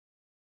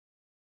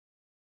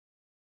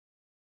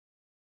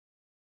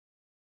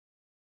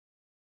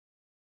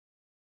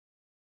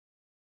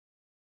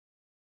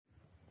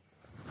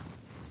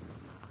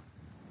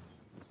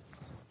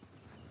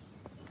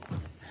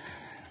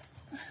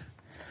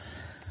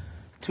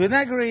To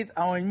inaugurate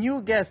our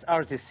new guest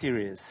artist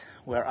series,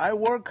 where I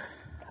work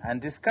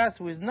and discuss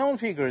with known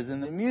figures in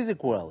the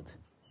music world,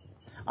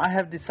 I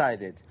have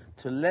decided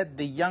to let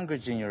the younger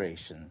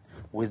generation,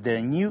 with their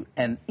new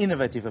and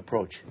innovative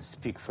approach,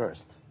 speak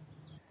first.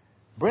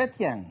 Brett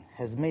Young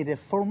has made a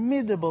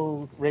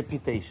formidable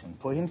reputation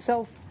for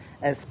himself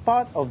as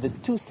part of the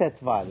TwoSet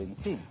violin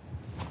team.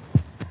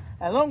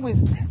 Along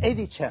with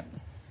Eddie Chen,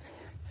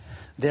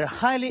 their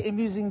highly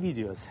amusing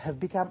videos have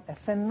become a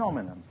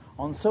phenomenon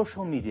on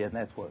social media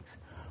networks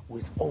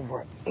with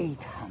over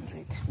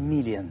 800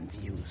 million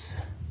views.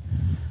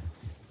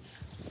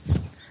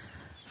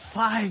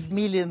 5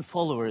 million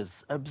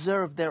followers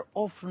observe their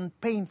often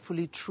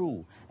painfully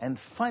true and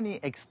funny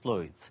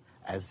exploits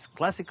as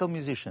classical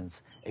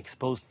musicians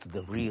exposed to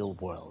the real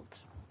world.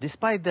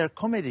 Despite their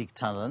comedic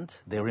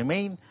talent, they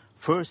remain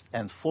first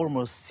and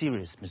foremost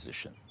serious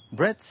musicians.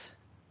 Brett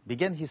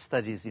began his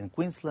studies in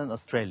Queensland,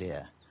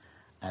 Australia,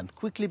 and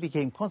quickly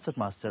became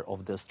concertmaster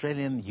of the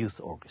Australian Youth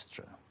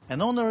Orchestra.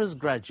 An honours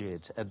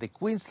graduate at the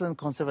Queensland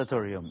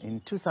Conservatorium in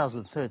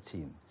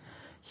 2013,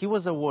 he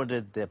was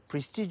awarded the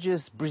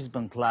prestigious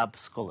Brisbane Club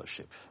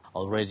Scholarship.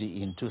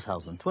 Already in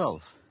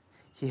 2012,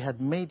 he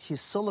had made his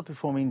solo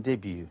performing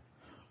debut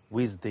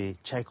with the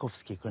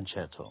Tchaikovsky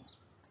Concerto.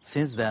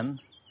 Since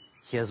then,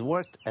 he has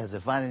worked as a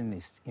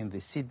violinist in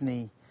the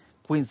Sydney,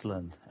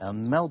 Queensland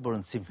and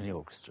Melbourne Symphony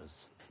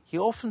Orchestras. He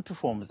often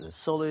performs as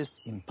soloist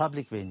in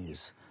public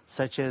venues,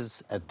 such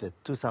as at the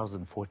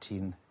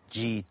 2014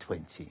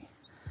 G20.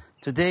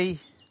 Today,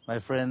 my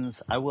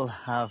friends, I will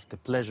have the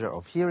pleasure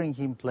of hearing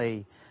him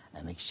play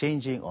and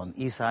exchanging on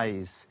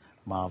Ysaÿe's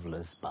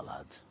marvelous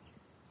ballad.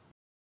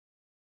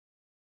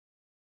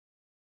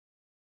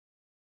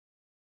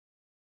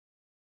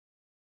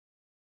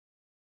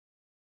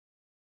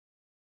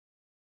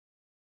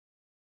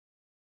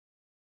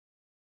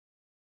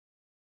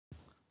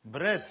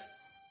 Brett.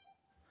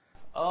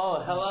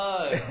 Oh,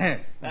 hello,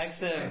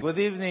 Maxim. Good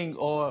evening,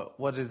 or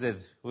what is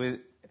it,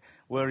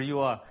 where you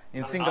are,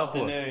 in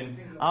Singapore?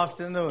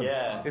 Afternoon.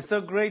 Yeah. It's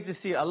so great to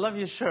see you. I love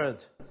your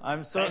shirt.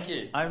 Thank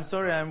you. I'm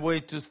sorry I'm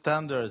way too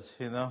standard,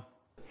 you know.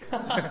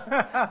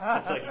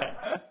 It's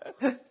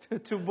okay.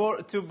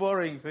 Too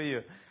boring for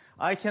you.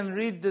 I can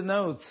read the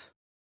notes.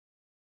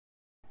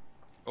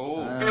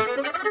 Oh.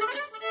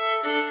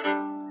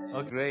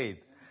 Oh,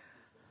 great.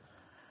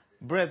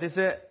 Brett, it's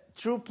a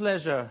true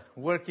pleasure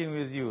working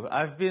with you.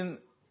 I've been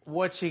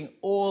watching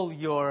all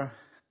your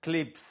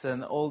clips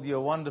and all your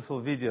wonderful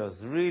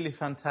videos. Really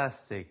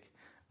fantastic.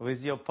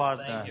 With your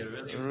partner. Thank you. Really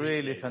appreciate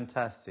really it.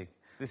 fantastic.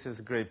 This is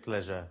a great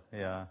pleasure.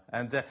 Yeah.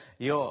 And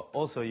your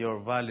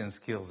violin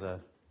skills are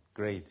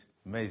great.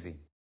 Amazing.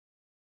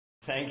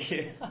 Thank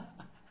you.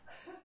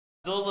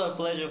 It's also a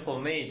pleasure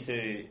for me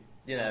to,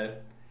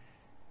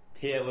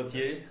 here with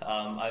you.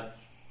 I've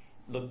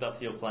looked up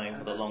to your playing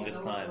for the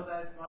longest time.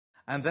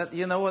 And that,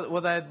 you know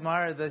what I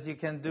admire, that you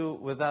can do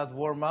without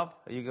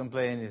warm-up, you can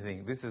play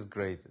anything. This is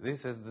great.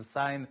 This is the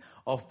sign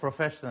of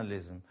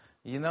professionalism.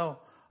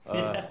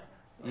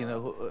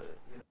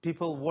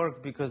 People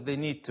work because they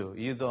need to.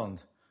 You don't.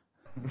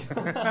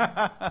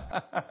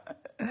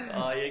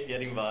 Oh, you're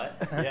getting by.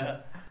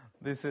 Yeah.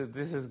 This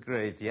is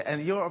great. Yeah.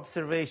 And your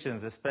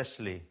observations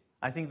especially,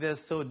 I think they're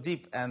so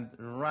deep and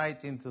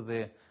right into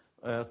the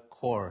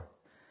core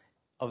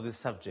of the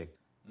subject.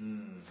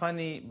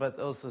 Funny, but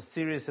also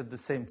serious at the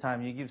same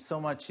time. You give so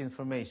much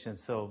information,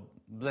 so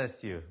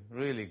bless you.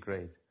 Really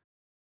great.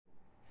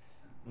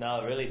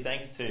 No, really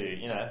thanks to,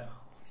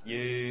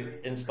 you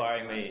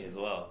inspiring me as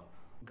well.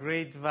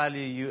 Great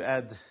value you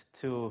add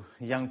to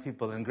young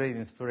people and great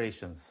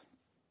inspirations.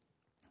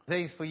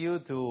 Thanks for you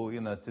to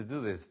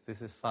do this.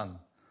 This is fun.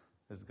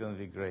 It's going to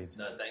be great.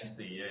 No, thanks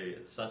to you.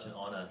 It's such an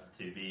honor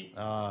to be.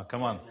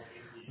 Come on.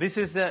 This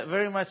is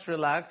very much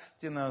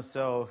relaxed,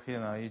 so,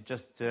 you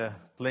just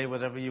play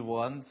whatever you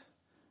want.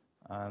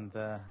 And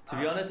To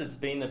be honest, it's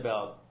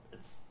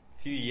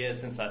a few years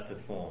since I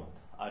performed.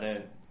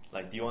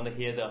 Do you want to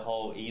hear the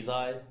whole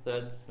Ysaÿe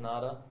third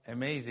sonata?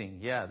 Amazing.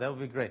 Yeah, that would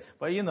be great.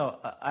 But,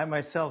 I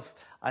myself,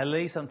 I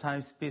lay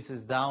sometimes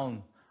pieces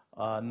down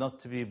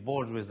not to be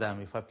bored with them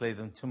if I play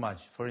them too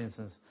much. For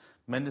instance,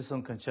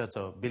 Mendelssohn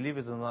Concerto. Believe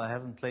it or not, I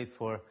haven't played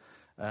for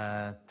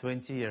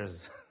 20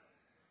 years.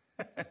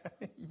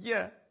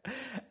 Yeah.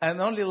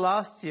 And only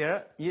last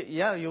year,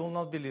 you will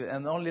not believe it,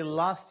 and only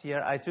last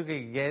year I took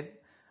it again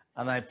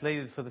and I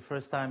played it for the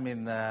first time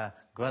in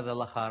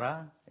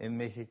Guadalajara in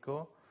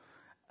Mexico.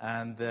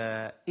 And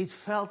it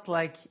felt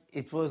like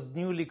it was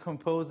newly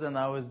composed and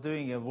I was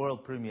doing a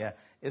world premiere.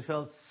 It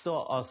felt so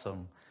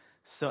awesome.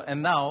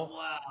 And now,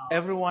 Wow.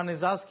 Everyone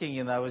is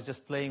asking, I was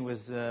just playing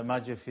with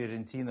Maggio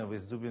Fiorentino,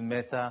 with Zubin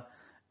Mehta.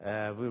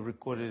 We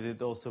recorded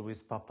it also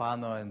with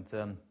Papano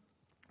and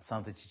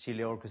Santa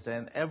Cecilia Orchestra,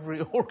 and every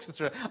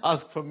orchestra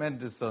asked for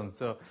Mendelssohn,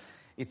 so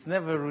it's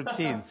never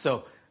routine.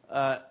 So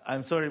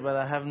I'm sorry, but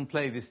I haven't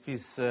played this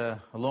piece a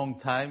long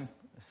time,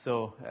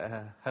 so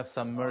have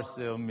some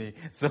mercy on me.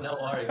 So, No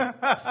worries.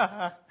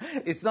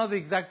 It's not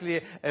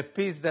exactly a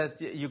piece that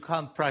you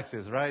can't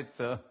practice, right?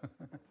 So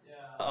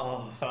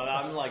Oh,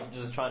 I'm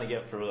just trying to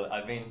get through it.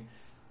 I've been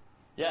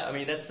Yeah, I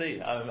mean, let's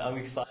see. I'm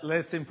excited.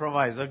 Let's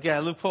improvise. Okay, I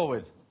look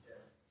forward.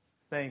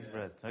 Thanks,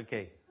 Brett.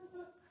 Okay.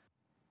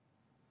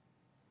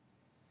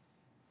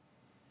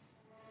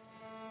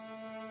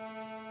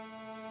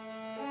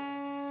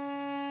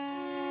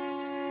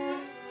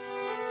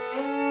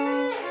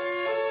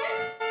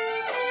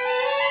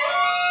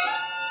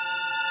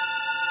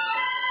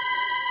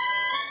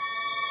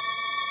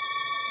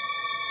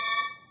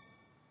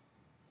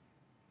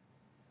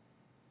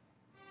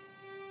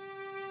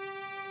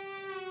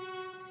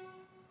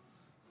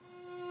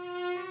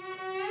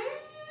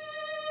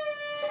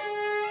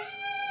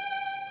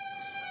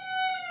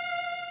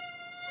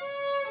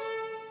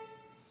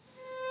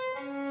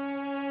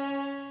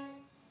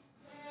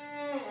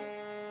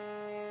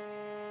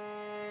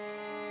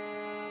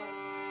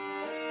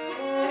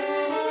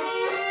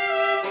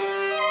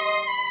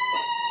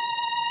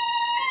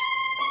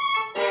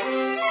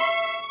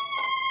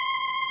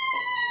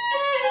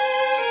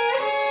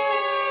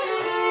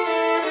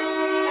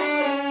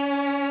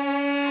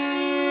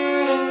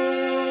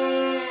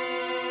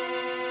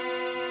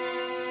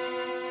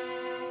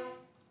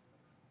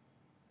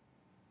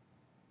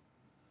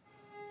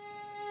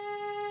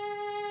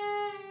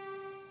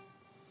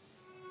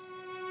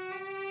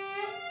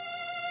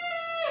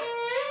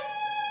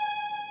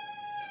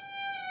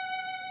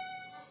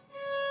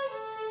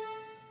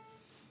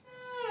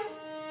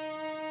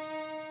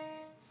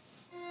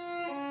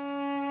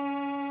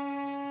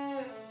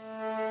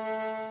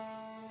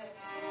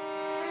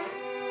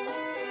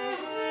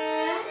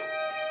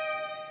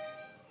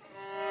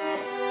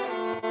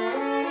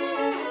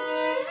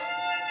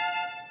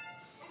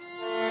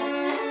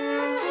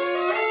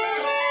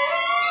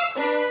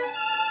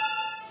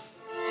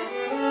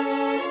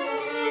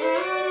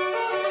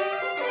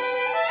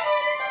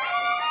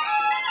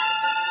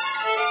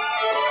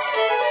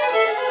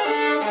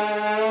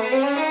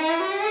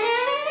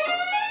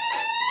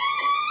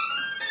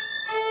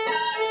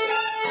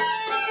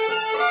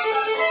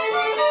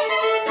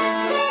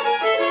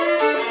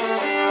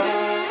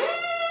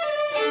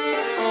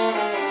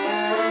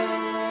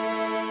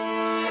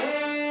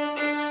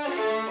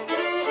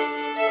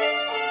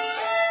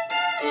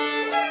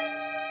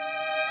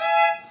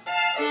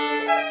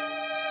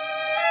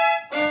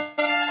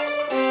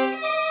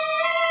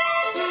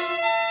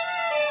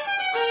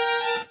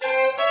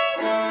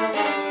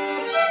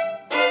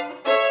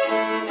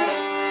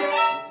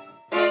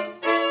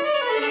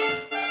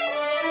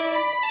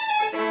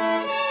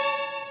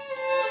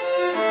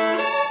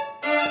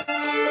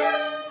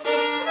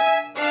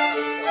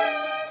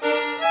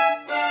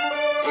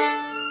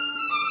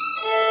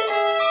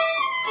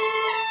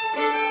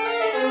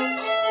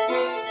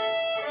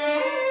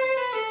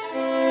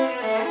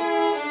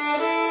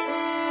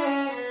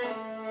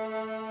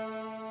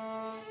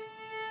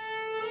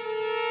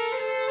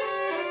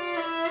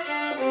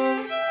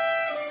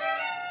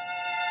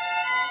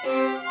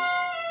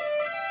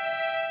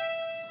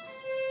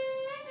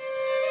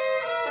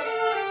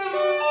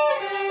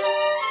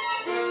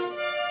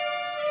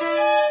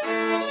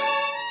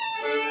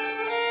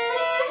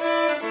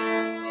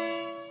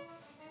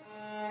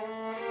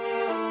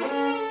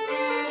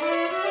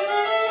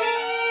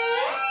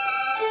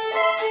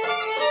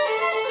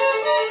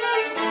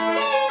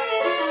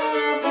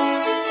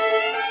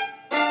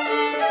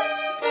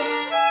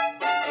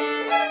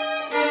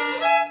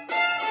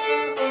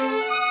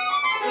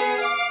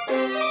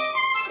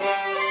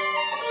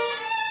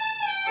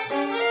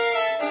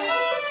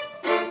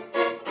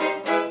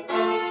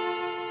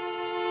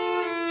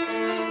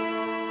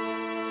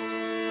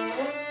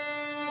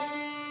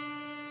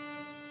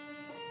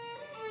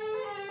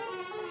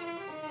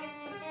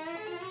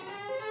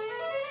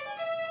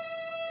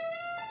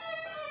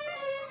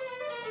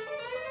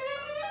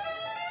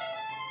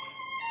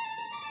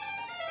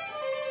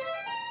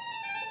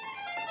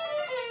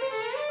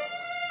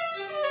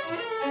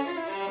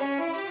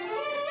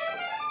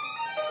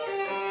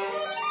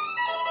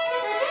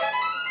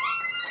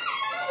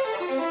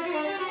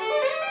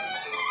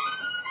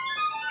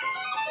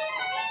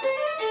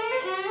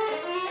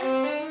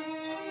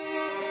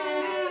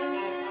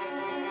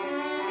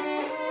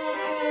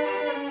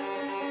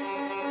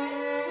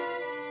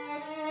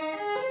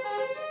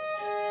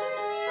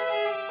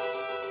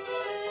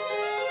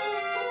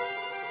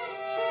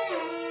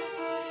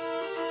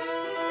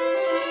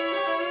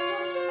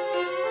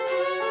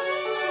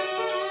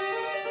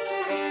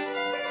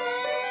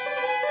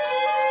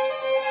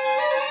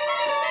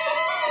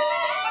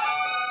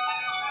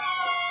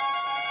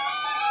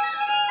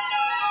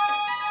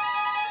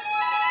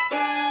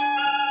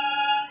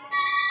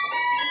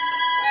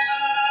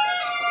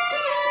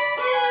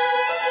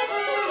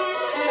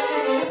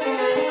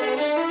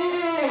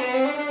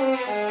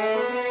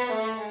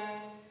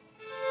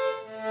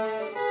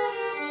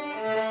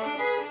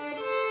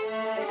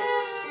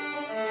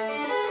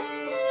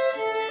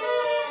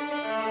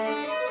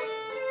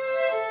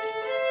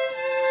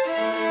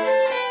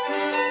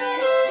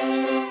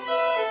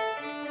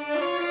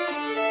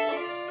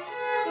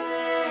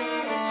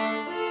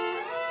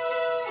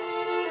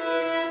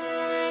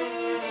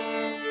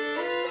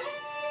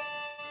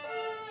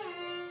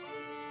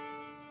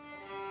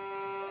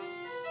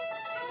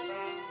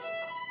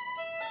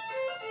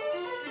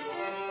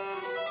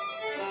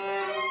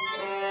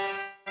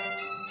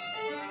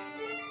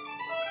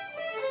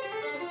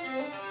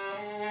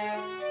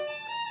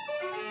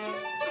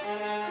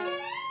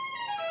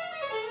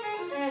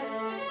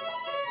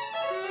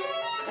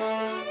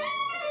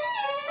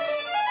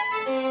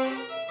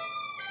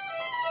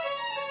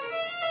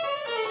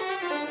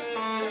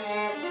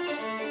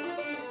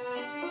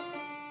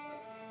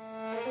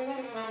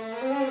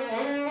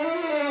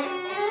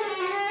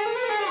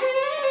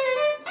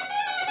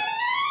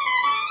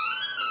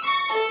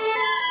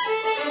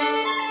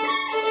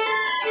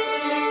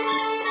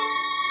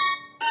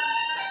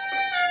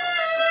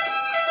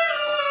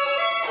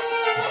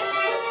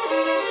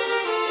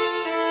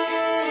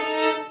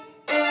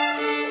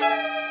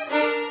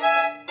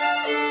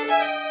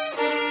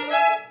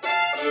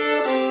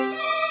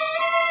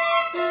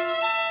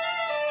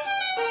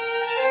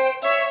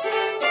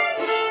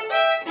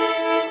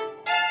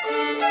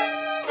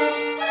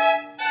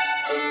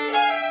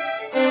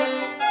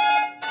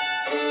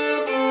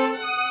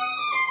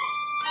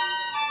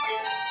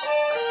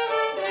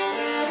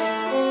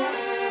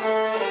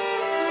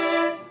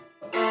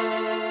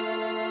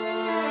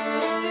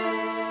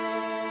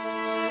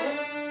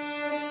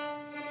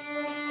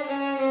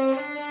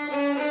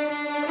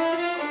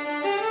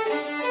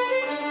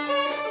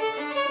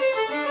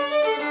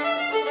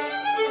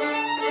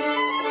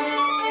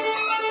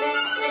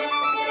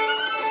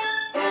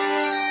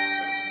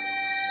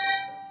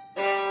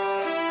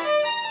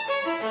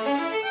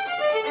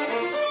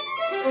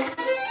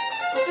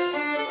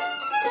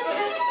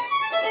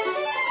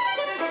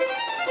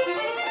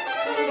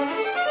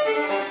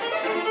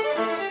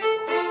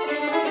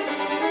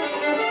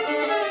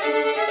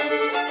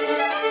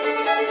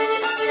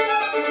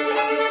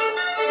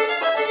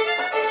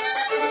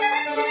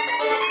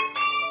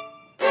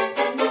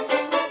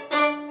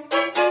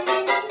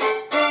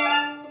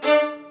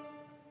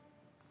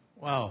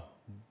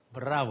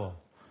 Bravo.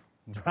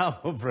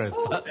 Bravo, Brett.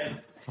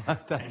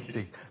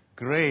 Fantastic.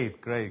 Great.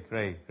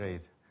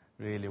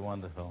 Really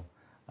wonderful.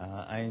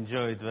 I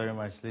enjoyed very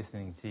much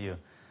listening to you.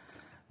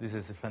 This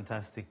is a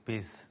fantastic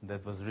piece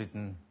that was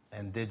written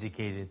and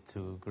dedicated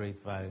to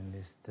great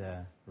violinist,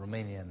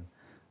 Romanian,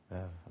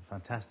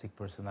 fantastic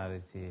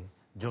personality,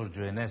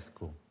 Georgiu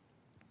Enescu.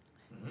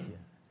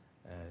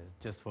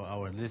 Just for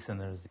our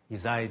listeners,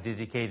 Ysaÿe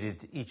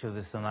dedicated each of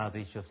the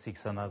sonatas, each of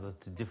 6 sonatas,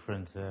 to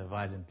different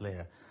violin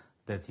player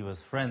that he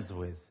was friends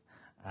with.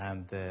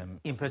 And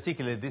in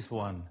particular, this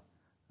one,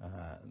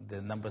 the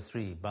number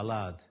 3,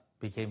 Ballade,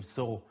 became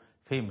so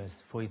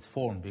famous for its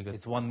form because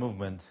it's one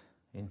movement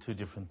in 2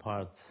 different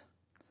parts.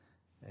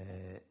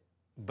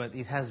 But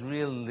it has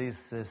really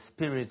this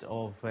spirit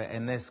of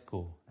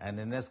Enescu. And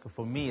Enescu,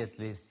 for me at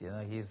least,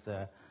 he's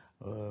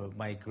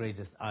my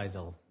greatest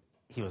idol.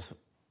 He was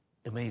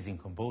amazing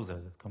composer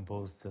that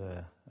composed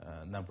a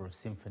number of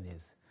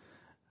symphonies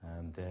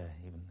and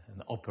even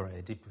an opera,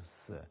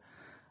 Oedipus.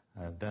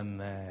 Then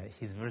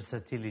his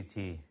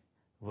versatility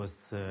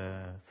was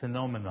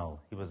phenomenal.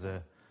 He was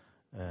a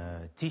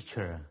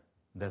teacher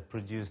that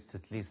produced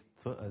at least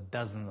a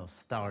dozen of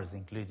stars,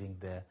 including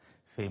the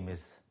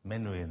famous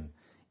Menuhin,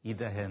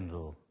 Ida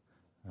Handel,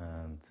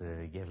 and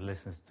gave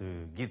lessons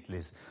to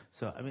Gitlis.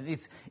 So, I mean,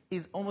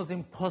 it's almost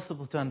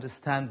impossible to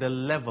understand the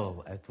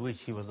level at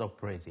which he was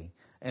operating.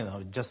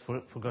 Just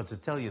forgot to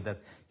tell you that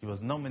he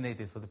was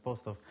nominated for the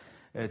post of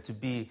to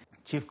be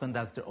chief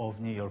conductor of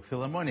New York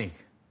Philharmonic.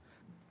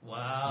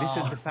 Wow.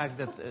 This is the fact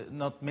that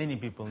not many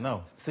people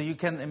know. So you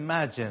can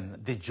imagine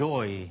the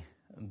joy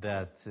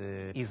that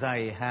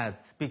Ysaÿe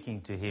had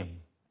speaking to him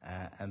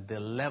and the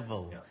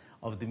level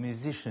of the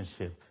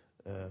musicianship.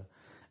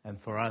 And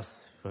for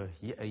us, for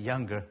a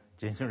younger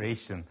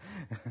generation,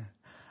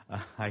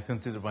 I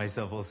consider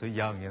myself also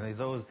young.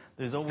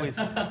 There's always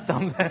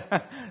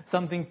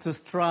something to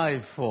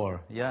strive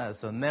for. Yeah,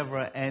 so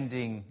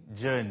never-ending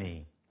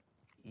journey.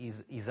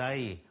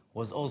 Ysaÿe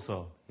was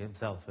also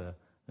himself a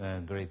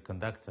great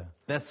conductor.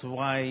 That's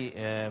why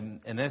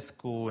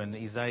Enescu and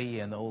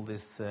Ysaÿe and all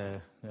this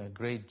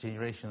great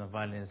generation of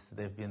violinists,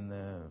 they've been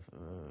an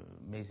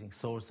amazing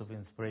source of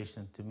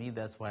inspiration to me.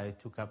 That's why I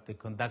took up the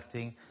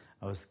conducting.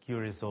 I was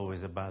curious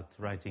always about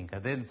writing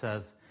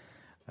cadenzas.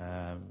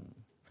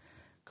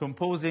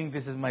 Composing,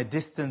 this is my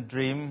distant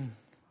dream.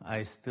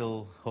 I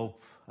still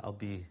hope I'll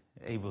be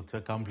able to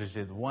accomplish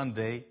it one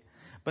day.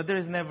 But there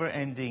is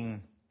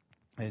never-ending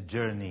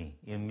journey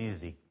in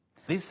music.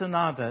 This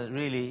sonata,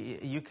 really,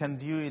 you can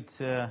view it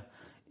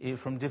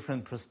from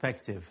different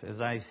perspectives, as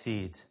I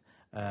see it,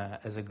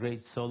 as a great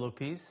solo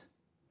piece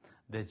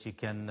that you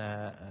can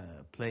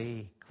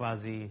play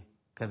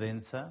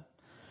quasi-cadenza.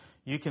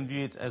 You can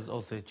view it as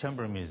also a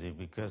chamber music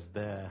because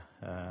the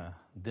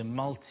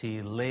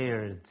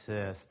multi-layered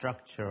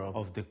structure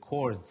of the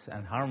chords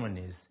and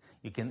harmonies,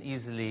 you can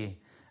easily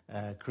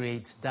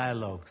create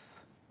dialogues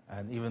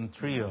and even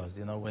trios,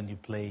 when you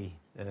play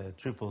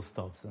triple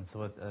stops and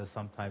so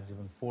sometimes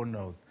even 4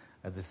 notes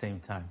at the same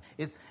time.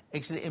 It's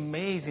actually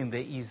amazing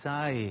that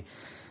Ysaÿe,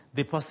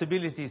 the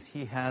possibilities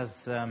he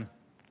has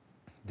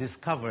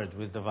discovered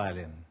with the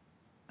violin.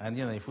 And,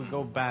 if we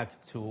go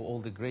back to all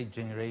the great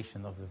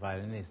generation of the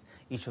violinists,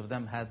 each of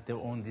them had their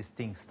own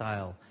distinct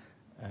style.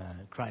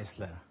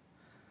 Chrysler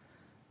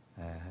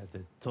had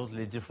a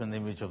totally different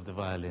image of the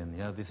violin.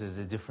 This is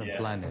a different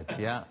planet.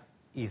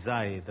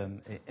 Ysaÿe,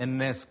 then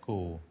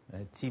Enescu,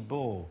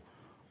 Thibaut,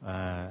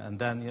 and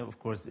then, of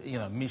course,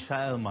 Misha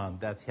Elman,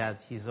 that had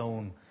his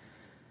own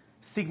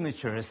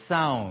signature, a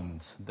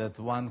sound that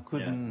one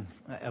couldn't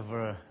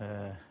ever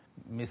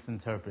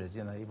misinterpret.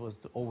 It was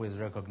always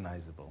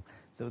recognizable.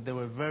 So they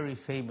were very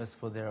famous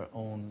for their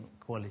own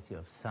quality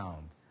of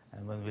sound.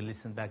 And when we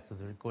listen back to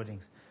the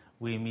recordings,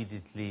 we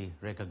immediately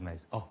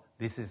recognize,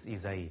 this is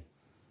Ysaÿe.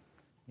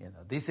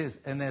 This is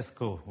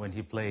Enescu when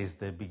he plays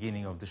the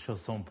beginning of the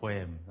chanson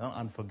poème,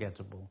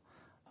 unforgettable.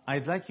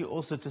 I'd like you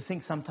also to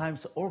think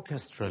sometimes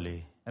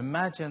orchestrally.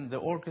 Imagine the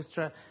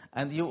orchestra,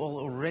 and you will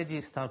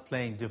already start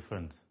playing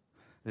different.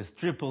 There's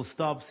triple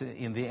stops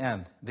in the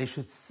end. They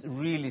should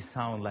really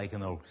sound like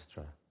an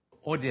orchestra.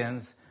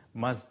 Audience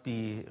must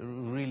be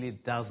really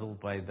dazzled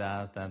by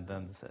that and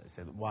then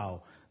said,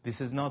 wow, this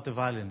is not the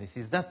violinist.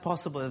 Is that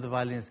possible that the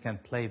violinist can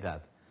play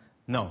that?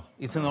 No,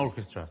 it's an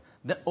orchestra.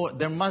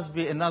 There must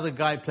be another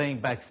guy playing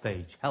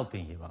backstage,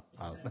 helping him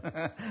out.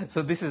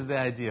 So this is the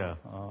idea.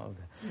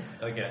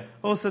 Okay.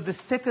 Also, the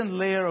second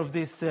layer of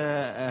this,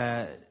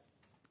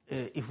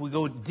 if we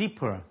go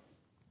deeper,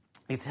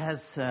 it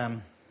has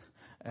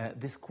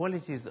these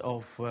qualities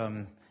of,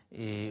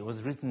 it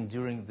was written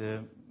during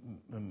the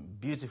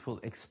beautiful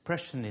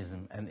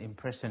expressionism and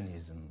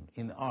impressionism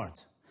in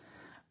art.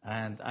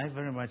 And I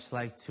very much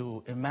like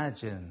to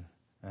imagine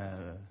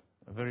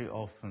very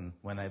often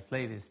when I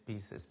play this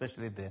piece,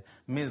 especially the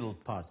middle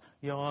part,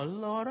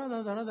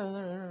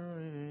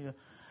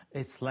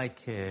 it's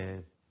like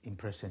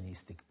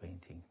impressionistic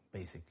painting,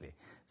 basically.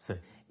 So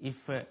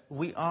if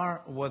we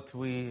are what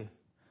we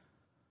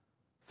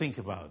think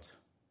about,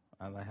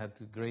 and I had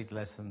a great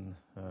lesson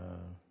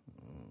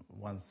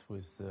once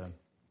with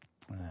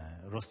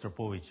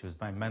Rostropovich, who was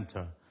my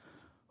mentor,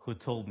 who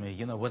told me,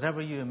 you know,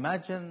 whatever you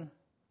imagine,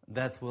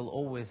 that will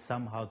always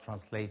somehow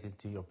translate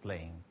into your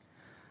playing.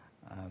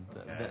 And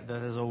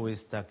that has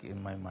always stuck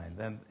in my mind.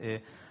 And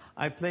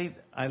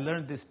I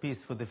learned this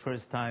piece for the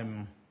first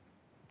time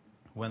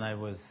when I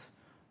was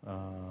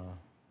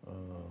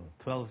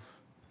 12,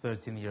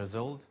 13 years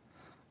old.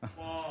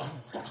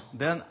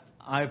 Then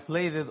I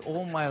played it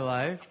all my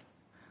life.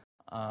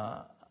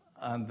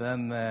 And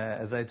then,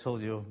 as I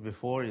told you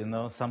before, you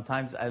know,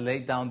 sometimes I lay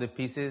down the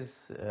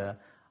pieces.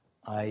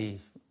 I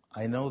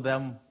know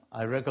them,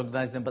 I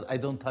recognize them, but I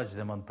don't touch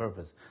them on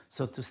purpose.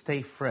 So to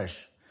stay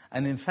fresh.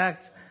 And in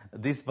fact,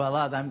 this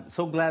ballade, I'm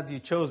so glad you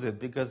chose it,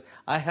 because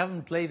I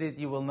haven't played it,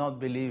 you will not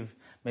believe,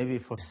 maybe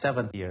for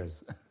 7 years.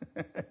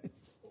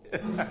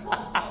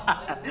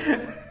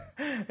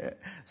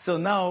 So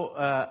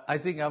now I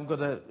think I'm going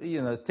to,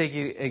 you know, take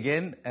it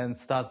again and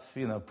start,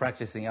 you know,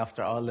 practicing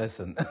after our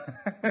lesson.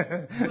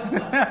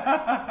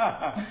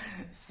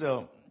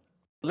 So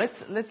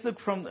let's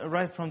look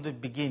right from the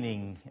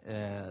beginning.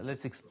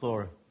 Let's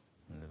explore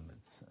a little bit.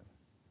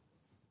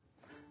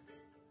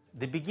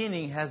 The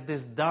beginning has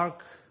these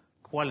dark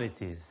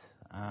qualities,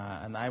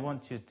 and I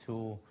want you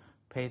to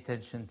pay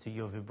attention to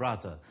your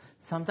vibrato.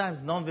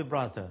 Sometimes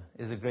non-vibrato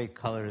is a great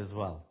color as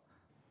well.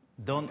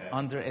 Don't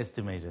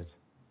underestimate it.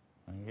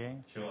 Okay?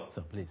 Sure.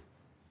 So please.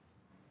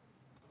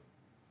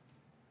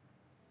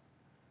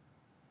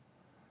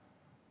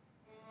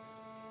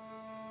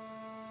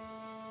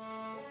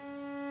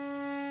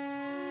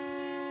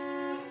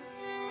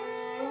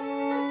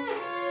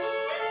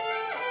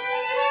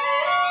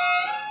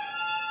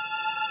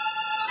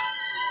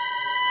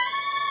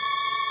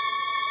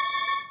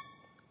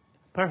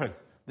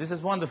 Perfect. This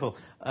is wonderful.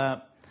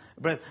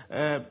 Brett,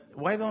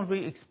 why don't we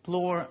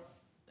explore,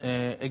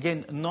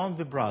 again,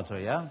 non-vibrato,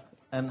 yeah?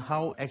 And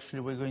how actually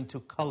we're going to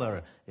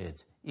color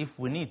it, if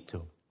we need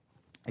to.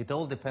 It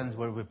all depends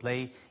where we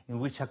play, in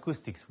which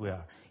acoustics we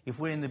are. If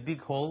we're in a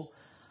big hall,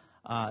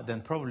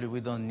 then probably we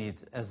don't need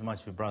as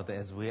much vibrato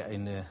as we are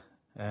in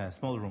a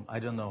small room. I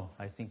don't know.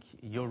 I think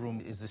your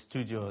room is a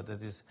studio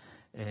that is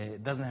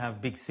doesn't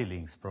have big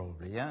ceilings,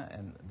 probably, yeah?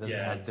 And doesn't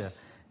have the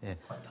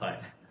quite tight.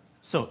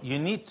 So you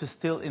need to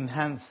still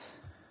enhance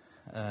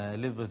a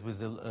little bit with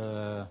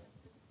the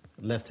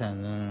left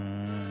hand.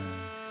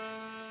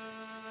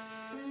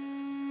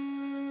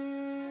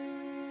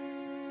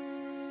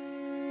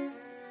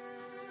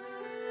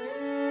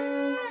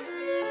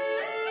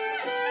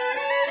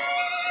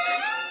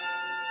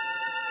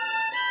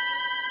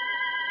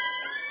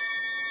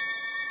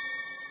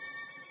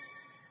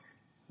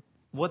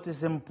 What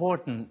is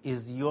important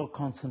is your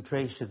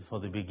concentration for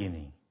the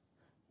beginning.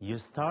 You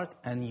start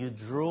and you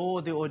draw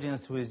the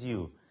audience with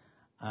you.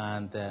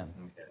 And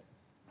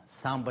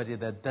somebody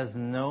that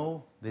doesn't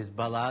know this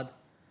ballad,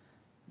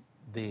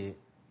 the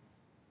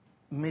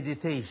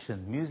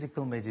meditation,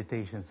 musical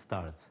meditation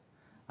starts.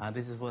 And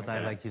this is what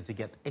I like you to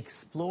get.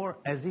 Explore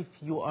as if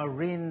you are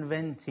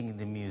reinventing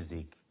the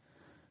music.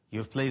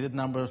 You've played it a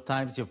number of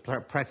times. You've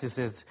practiced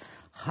it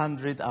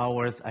 100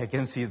 hours. I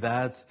can see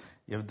that.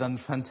 You've done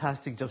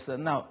fantastic jobs.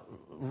 Now,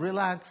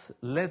 relax,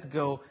 let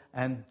go,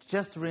 and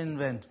just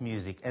reinvent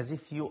music as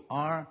if you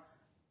are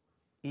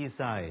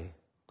Ysaÿe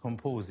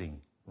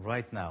composing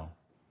right now.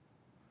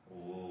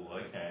 Oh,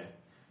 okay.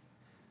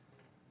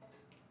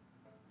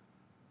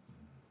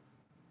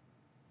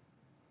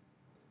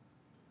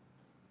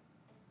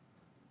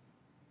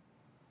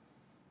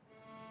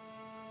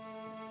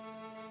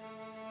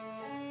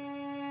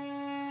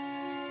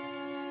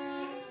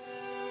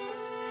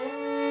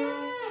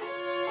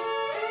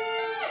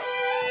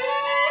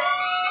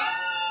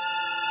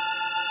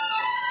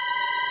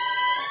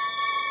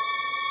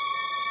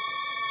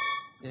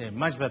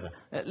 Much better.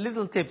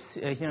 Little tips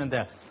here and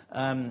there.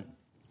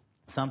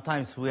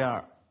 Sometimes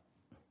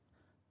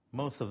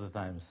most of the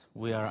times,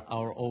 we are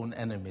our own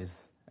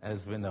enemies,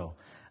 as we know.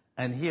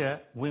 And here,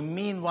 we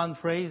mean one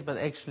phrase, but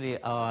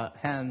actually our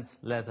hands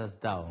let us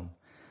down.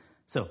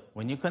 So,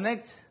 when you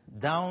connect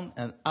down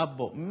and up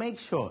bow, make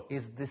sure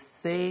it's the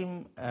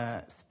same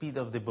speed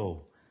of the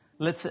bow.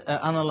 Let's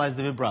analyze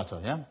the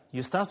vibrato, yeah?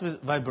 You start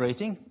with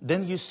vibrating,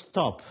 then you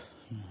stop.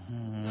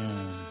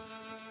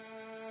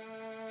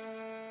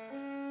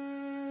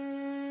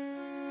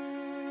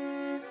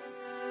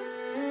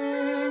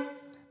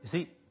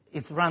 See,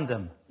 it's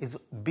random. It's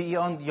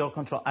beyond your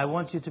control. I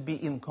want you to be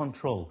in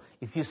control.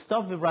 If you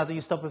stop vibrato,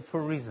 you stop it for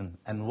a reason.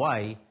 And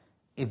why?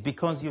 It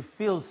because you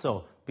feel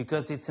so,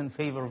 because it's in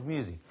favor of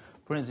music.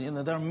 For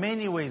instance, there are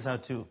many ways how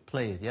to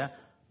play it, yeah?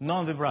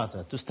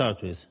 Non-vibrato, to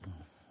start with.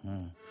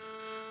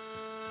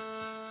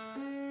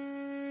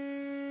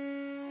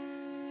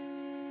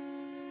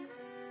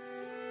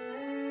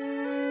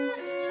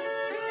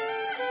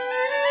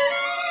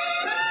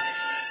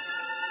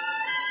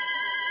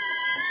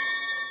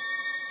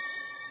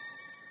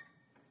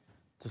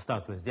 To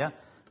start with, yeah?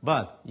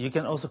 But you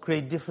can also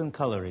create different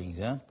colorings,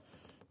 yeah?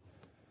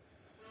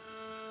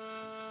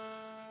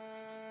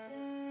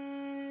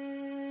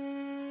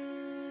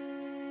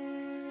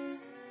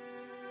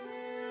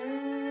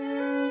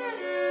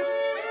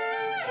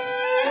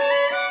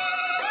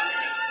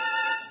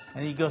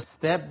 And you go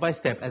step by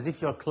step, as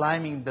if you're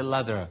climbing the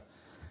ladder.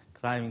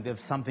 There's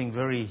something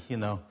very,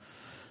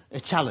 a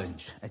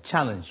challenge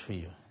for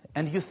you.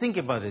 And you think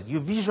about it.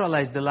 You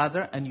visualize the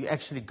ladder and you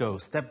actually go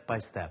step by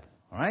step.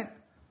 All right?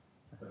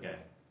 Okay.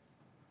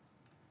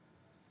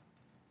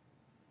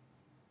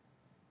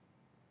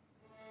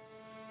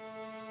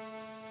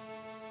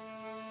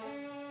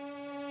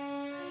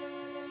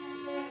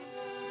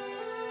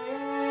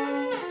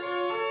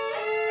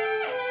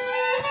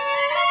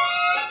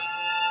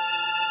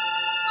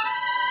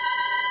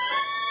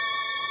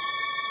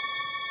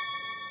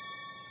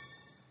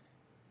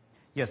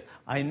 Yes,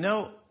 I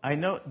know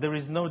there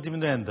is no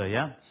diminuendo,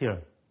 yeah,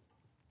 here.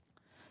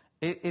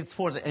 It's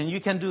forte, and you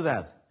can do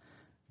that.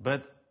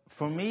 But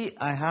for me,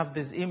 I have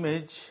this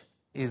image,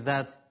 is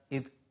that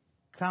it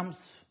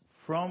comes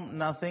from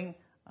nothing,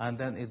 and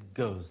then it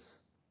goes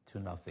to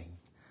nothing.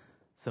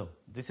 So,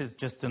 this is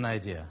just an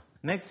idea.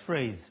 Next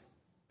phrase.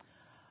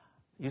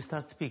 You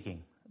start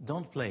speaking.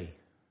 Don't play.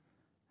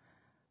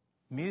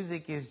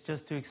 Music is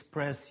just to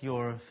express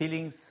your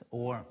feelings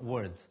or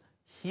words.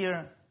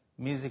 Here,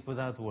 music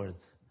without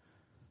words.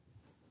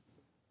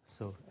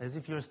 So, as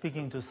if you're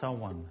speaking to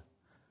someone.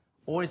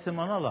 Or it's a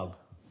monologue.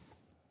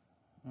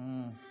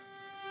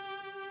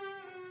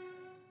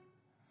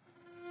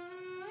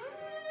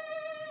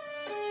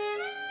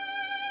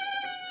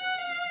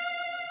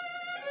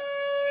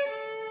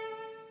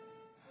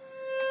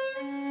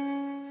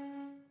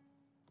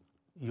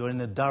 You're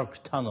in a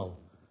dark tunnel.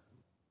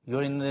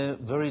 You're in a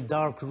very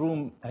dark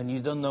room and you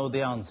don't know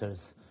the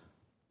answers.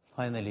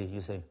 Finally,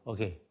 you say,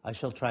 okay, I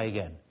shall try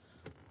again.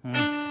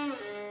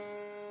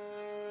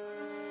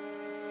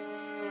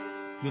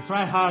 You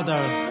try harder.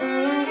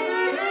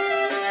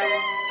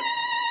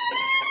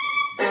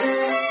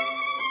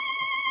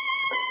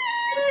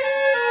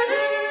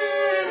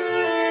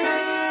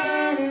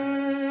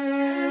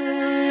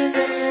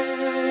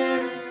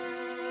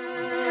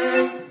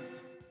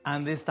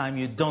 And this time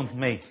you don't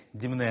make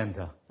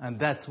diminuendo. And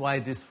that's why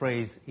this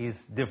phrase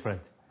is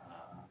different.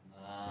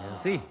 You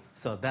see?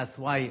 So that's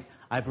why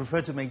I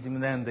prefer to make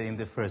diminuendo in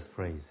the first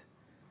phrase.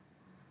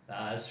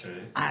 That's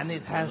true. And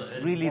it has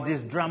really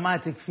this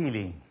dramatic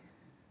feeling.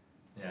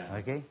 Yeah.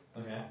 Okay?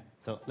 Okay.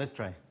 So let's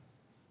try.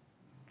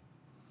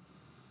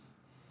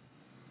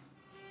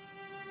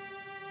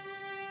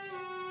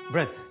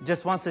 Brett,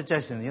 just one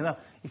suggestion.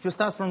 If you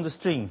start from the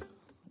string,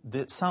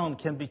 the sound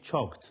can be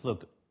choked.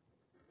 Look.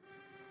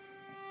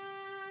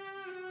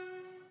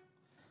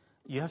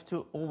 You have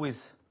to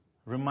always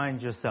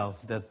remind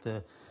yourself that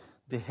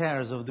the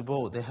hairs of the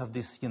bow, they have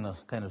this,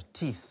 kind of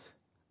teeth.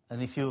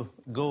 And if you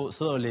go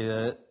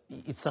slowly,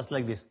 it starts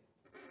like this.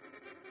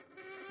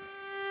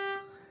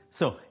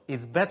 So,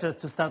 it's better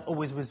to start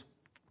always with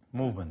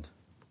movement.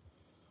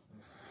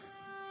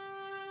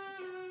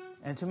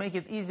 And to make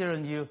it easier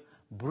on you,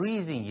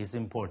 breathing is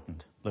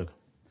important. Look,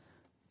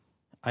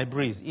 I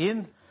breathe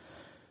in,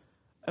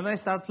 and I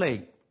start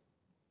playing.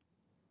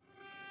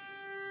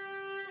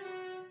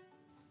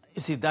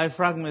 You see,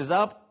 diaphragm is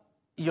up,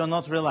 you're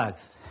not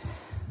relaxed.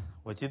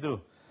 What you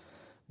do?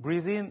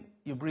 Breathe in,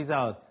 you breathe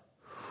out.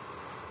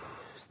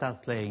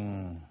 Start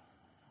playing.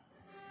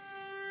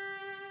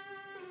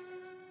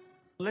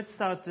 Let's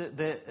start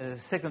the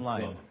second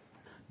line. Frog.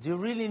 Do you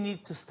really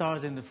need to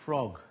start in the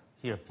frog?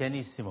 Here,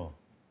 pianissimo.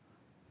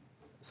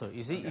 So,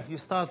 you see, if you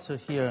start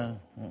here,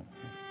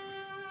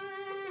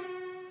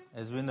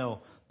 as we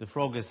know, the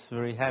frog is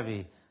very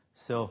heavy,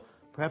 so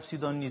perhaps you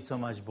don't need so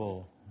much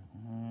bow.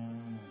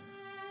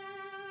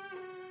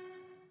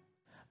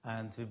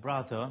 And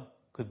vibrato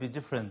could be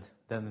different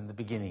than in the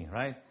beginning,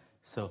 right?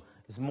 So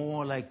it's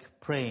more like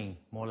praying,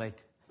 more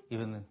like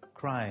even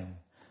crying.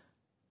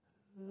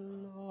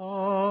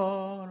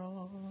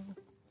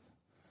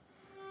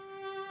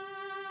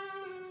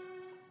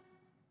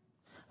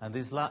 And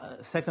this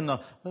second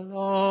note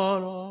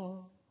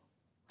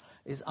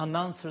is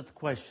unanswered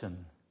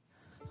question.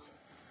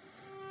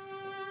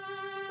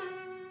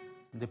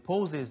 The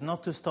pose is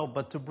not to stop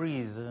but to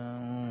breathe.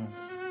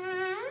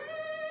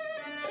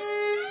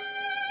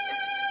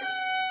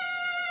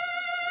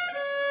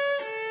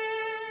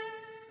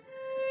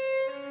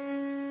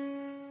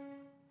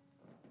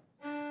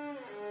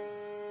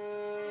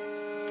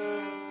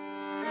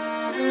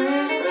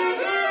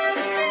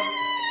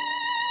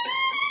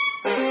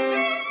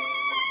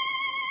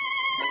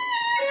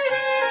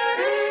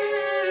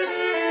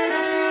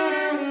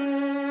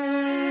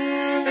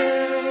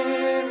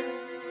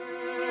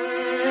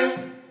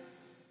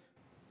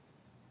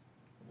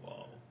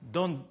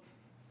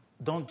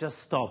 Don't just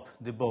stop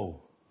the bow.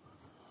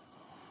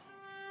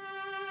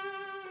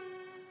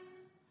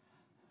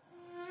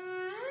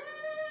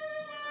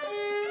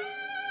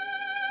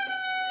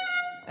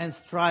 And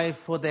strive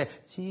for the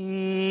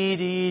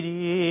ti-di-di,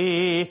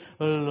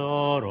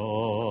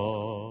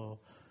 la-ra,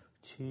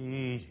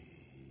 ti-di,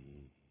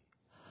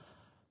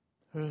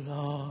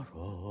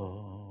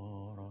 la-ra.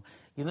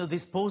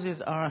 These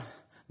poses are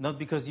not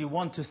because you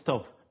want to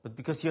stop, but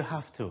because you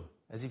have to,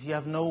 as if you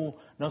have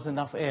not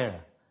enough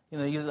air.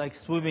 You're like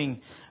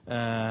swimming,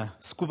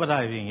 scuba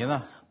diving,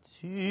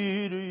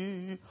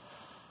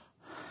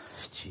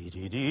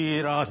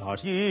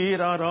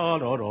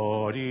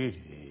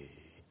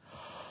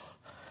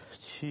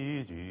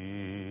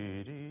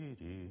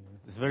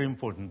 It's very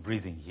important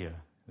breathing here.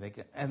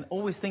 And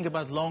always think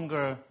about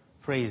longer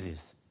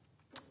phrases.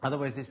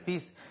 Otherwise, this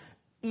piece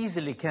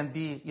easily can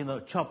be,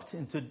 chopped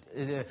into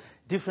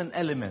different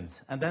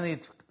elements, and then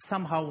it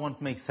somehow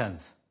won't make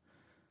sense.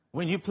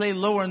 When you play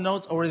lower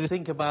notes, already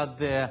think about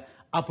the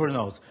upper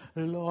notes.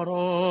 And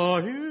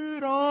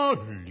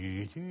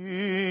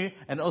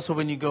also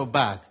when you go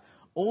back,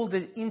 all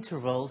the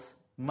intervals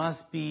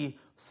must be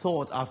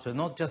thought after,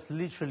 not just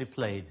literally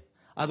played.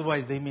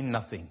 Otherwise, they mean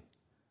nothing.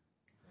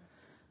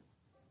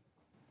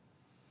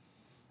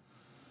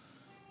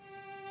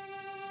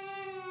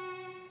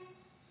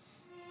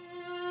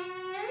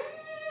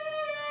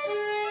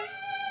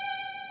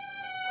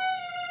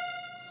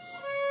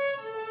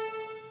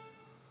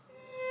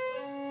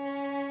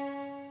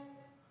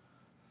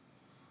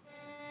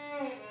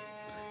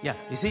 Yeah,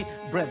 you see,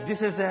 Brett,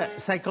 this is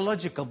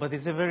psychological, but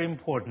it's very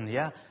important,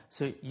 yeah?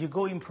 So you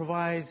go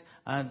improvise,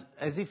 and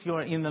as if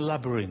you're in a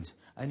labyrinth,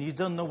 and you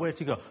don't know where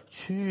to go.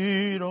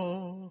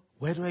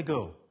 Where do I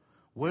go?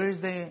 Where is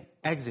the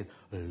exit?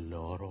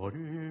 You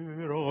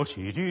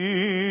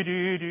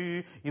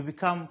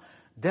become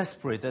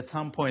desperate at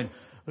some point.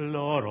 You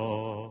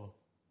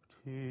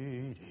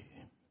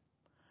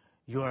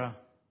are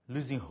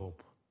losing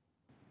hope.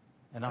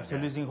 And after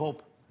losing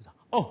hope,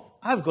 oh,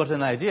 I've got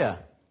an idea.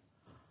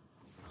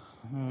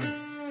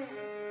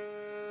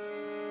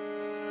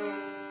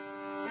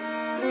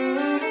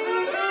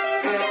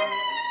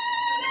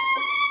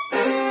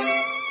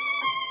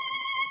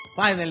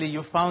 Finally,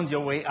 you found your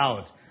way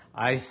out.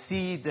 I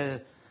see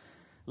the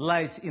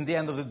light in the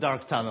end of the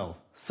dark tunnel.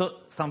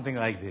 So something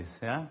like this,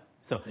 yeah?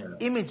 So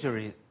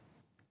images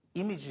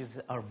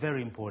are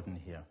very important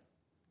here.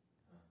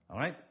 All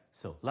right?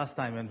 So last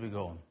time when we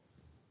go on.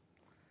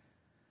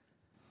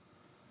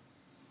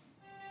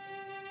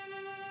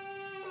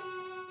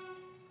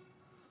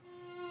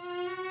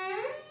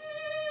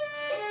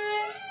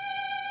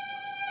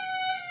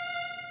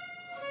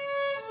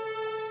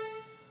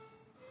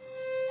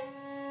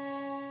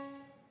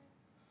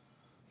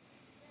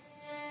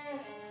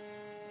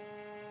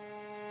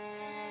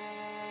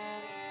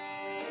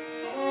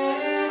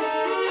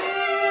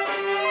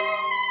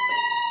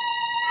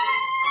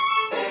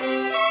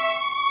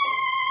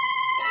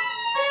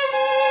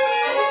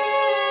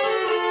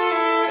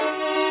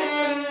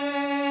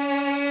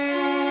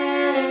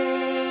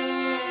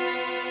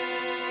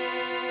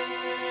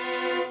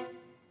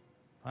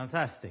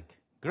 Fantastic.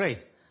 Great.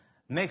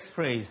 Next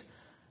phrase.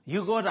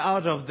 You got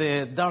out of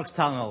the dark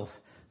tunnel.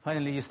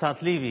 Finally, you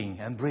start living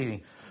and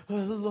breathing.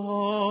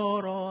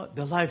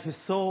 The life is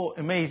so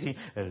amazing.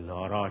 And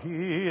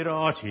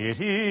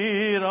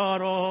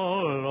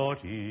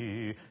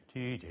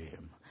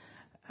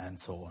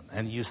so on.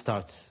 And you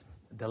start,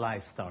 the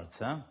life starts,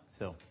 huh?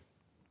 So.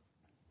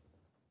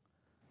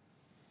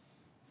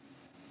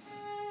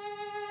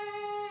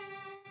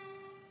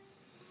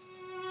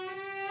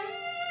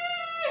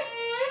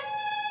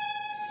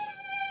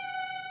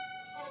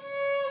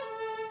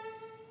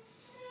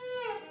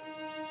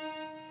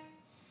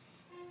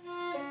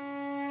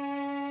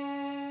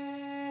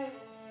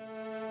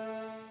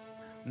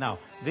 Now,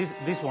 this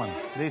one,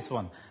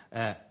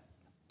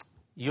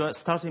 you are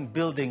starting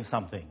building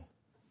something.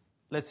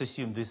 Let's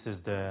assume this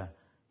is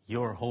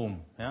your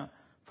home, yeah?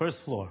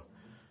 First floor.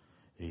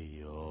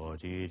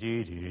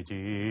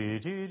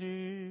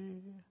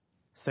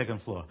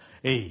 Second floor.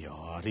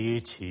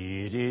 The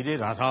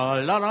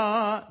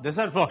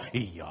third floor.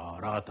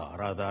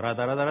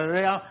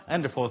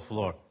 And the fourth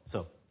floor.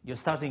 So, you're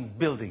starting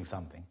building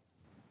something.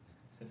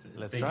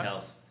 Let's try.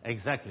 House.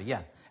 Exactly,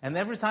 yeah. And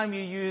every time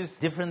you use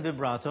different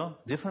vibrato,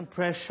 different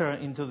pressure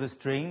into the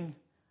string,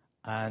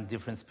 and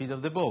different speed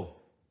of the bow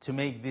to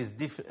make these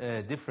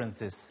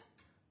differences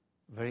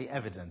very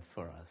evident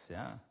for us,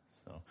 yeah?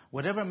 So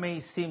whatever may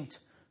seem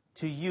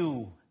to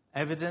you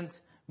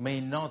evident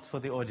may not for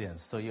the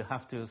audience, so you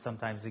have to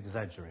sometimes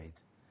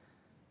exaggerate.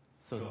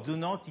 So sure. Do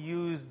not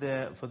use,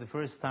 for the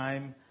first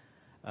time,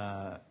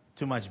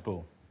 too much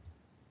bow.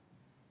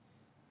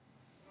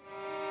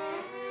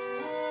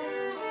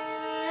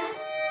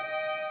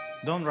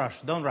 Don't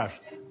rush.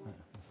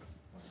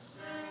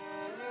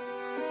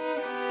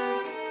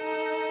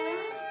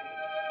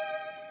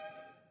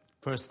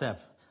 First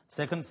step.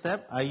 Second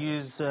step, I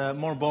use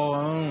more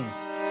bow.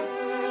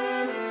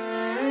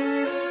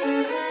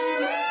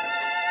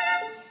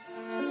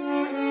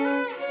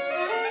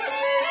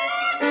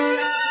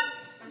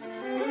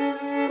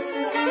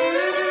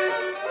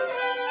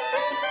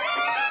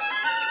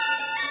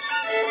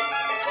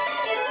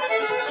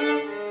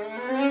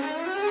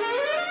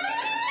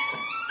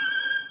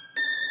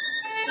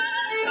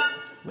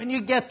 When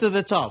you get to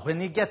the top,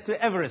 when you get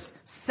to Everest,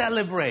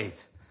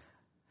 celebrate.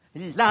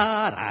 And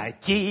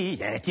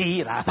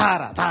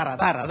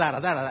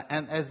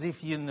as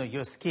if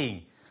you're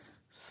skiing.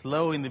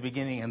 Slow in the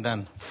beginning and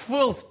then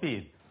full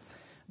speed.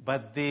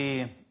 But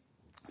the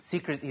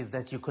secret is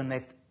that you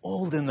connect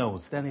all the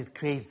notes. Then it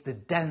creates the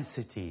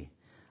density.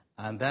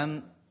 And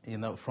then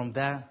from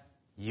there,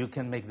 you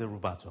can make the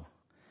rubato.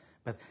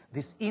 But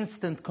this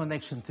instant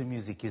connection to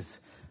music is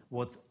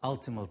what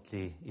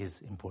ultimately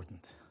is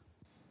important.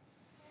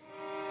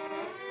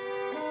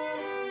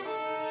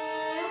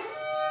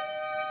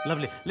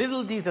 Lovely.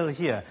 Little detail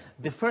here.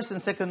 The first and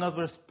second note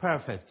was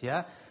perfect,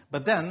 yeah?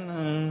 But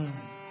then...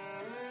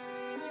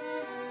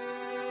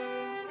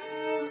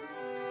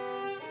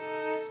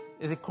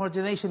 the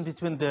coordination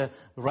between the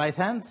right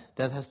hand,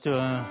 that has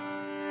to...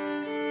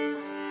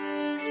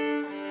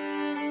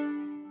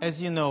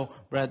 as you know,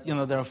 Brad,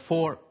 there are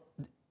 4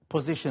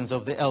 positions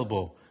of the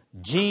elbow.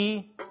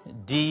 G,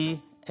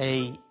 D,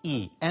 A,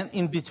 E. And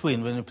in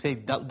between, when you play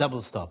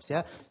double stops,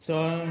 yeah?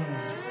 So...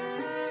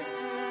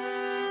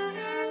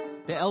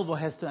 the elbow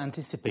has to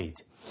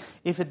anticipate.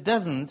 If it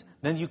doesn't,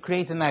 then you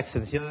create an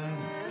accent.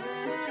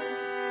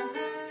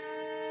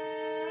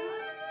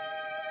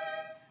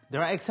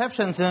 There are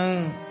exceptions.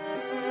 There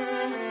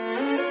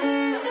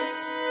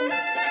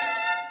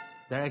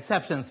are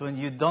exceptions when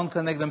you don't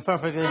connect them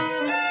perfectly.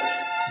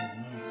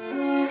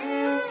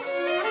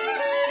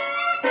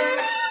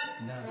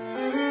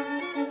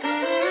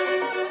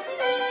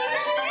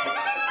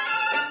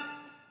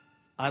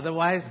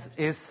 Otherwise,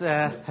 it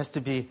has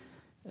to be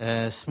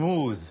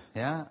smooth,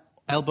 yeah?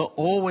 Elbow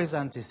always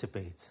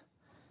anticipates.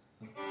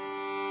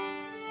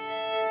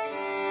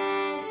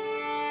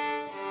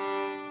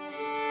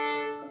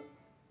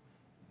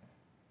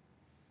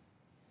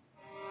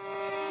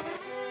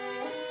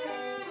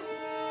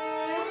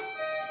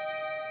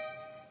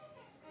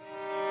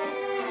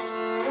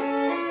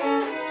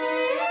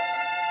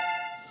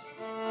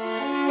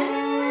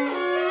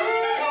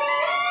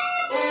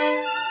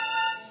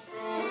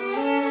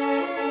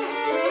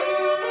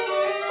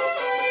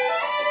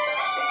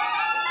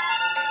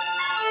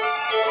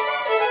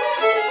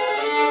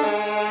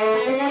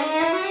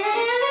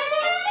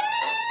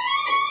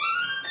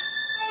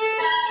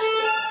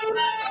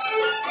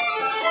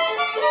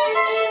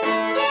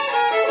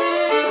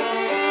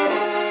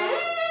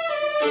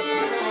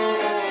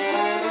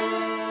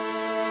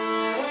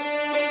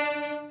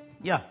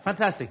 Yeah,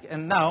 fantastic.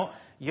 And now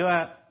you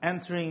are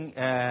entering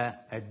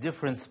a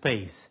different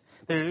space.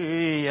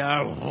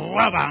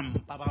 And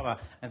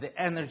the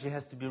energy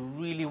has to be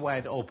really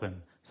wide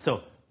open.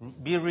 So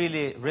be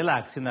really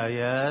relaxed,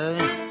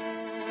 yeah.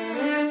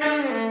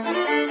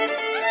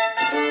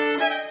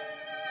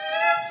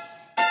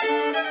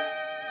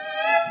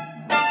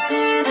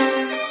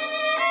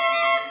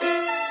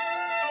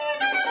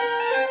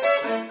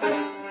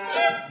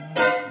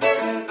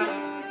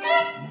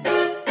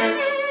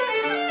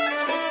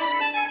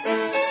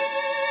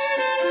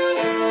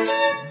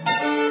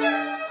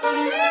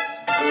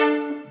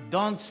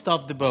 Don't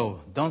stop the bow.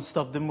 Don't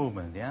stop the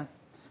movement, yeah?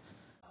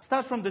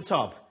 Start from the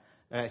top.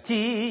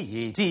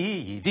 T,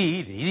 T,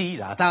 D, D,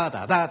 da, da,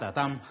 da, da, da,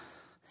 dum.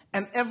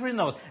 And every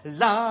note,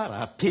 la,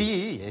 ra,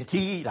 P,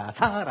 T, da,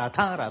 ta, ra,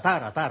 ta, ra, ta,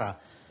 ra, ta, ra.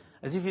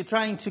 As if you're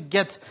trying to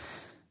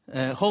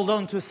hold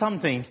on to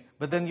something,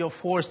 but then you're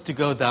forced to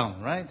go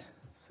down, right?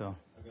 So,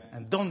 okay.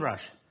 And don't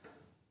rush.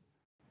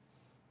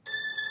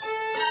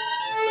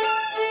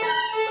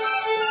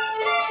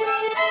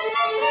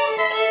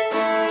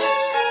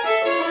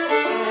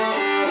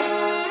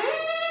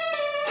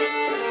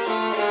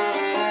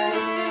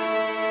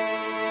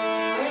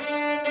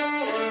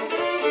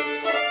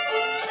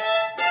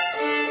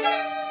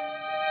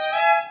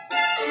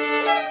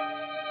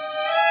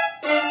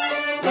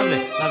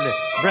 Lovely.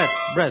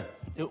 Brett,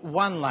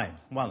 one line.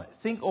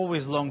 Think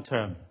always long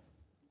term.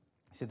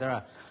 See, there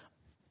are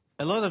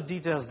a lot of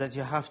details that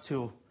you have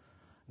to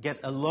get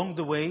along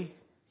the way.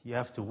 You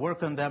have to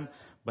work on them.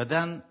 But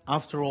then,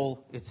 after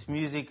all, it's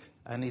music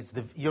and it's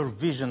your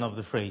vision of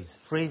the phrase.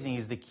 Phrasing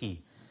is the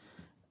key.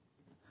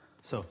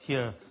 So,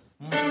 here.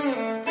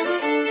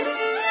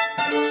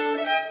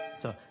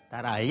 So,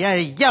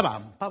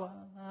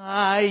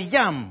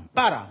 yam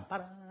para.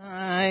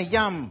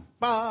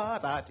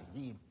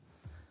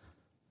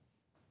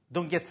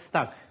 Don't get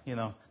stuck,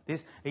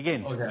 This,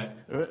 again, okay.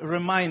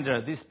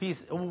 Reminder, this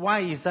piece,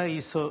 why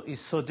Ysaÿe is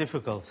so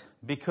difficult?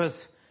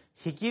 Because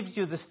he gives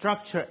you the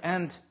structure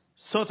and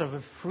sort of a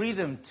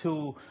freedom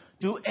to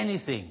do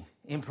anything,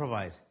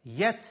 improvise.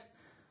 Yet,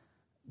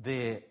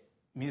 the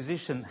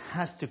musician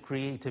has to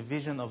create a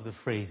vision of the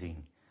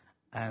phrasing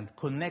and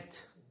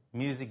connect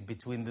music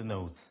between the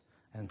notes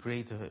and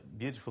create a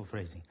beautiful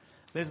phrasing.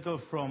 Let's go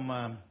from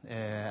a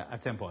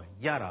tempo.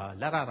 Yara,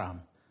 lararam.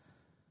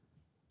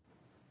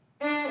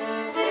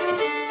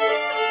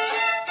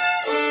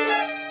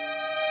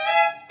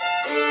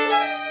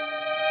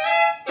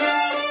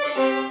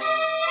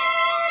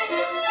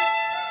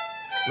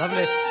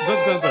 Lovely.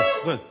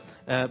 Good.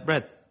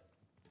 Brett,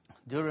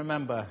 do you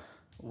remember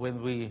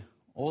when we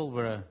all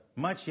were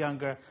much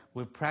younger,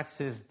 we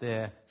practiced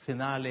the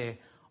finale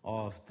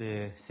of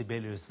the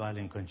Sibelius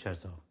Violin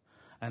Concerto?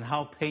 And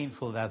how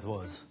painful that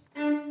was.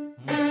 I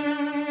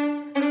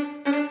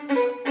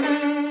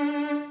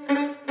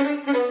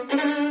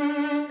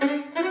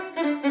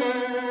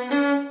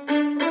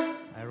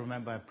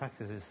remember I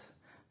practiced this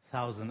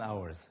 1,000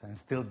 hours and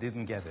still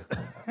didn't get it.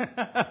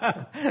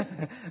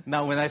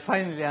 Now, when I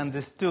finally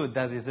understood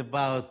that it's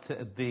about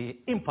the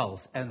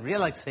impulse and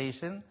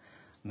relaxation,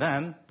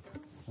 then...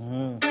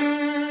 And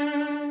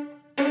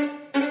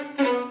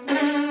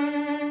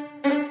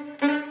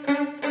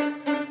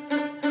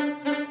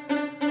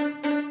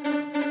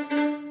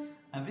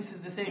this is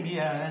the same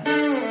here.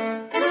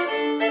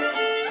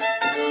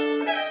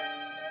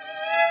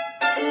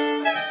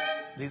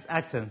 These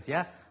accents,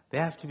 yeah? They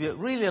have to be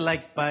really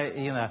like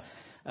by,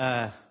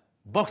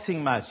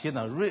 boxing match,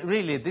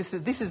 really, this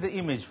is the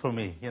image for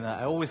me,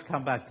 I always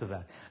come back to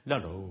that.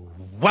 No,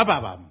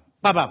 wababam,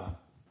 bababam.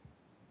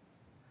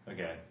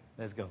 Okay.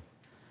 Let's go.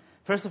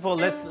 First of all,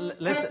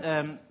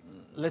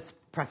 let's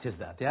practice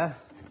that, yeah?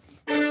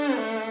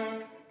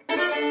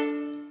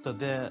 So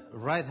the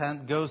right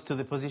hand goes to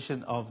the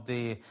position of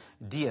the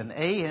D and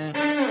A.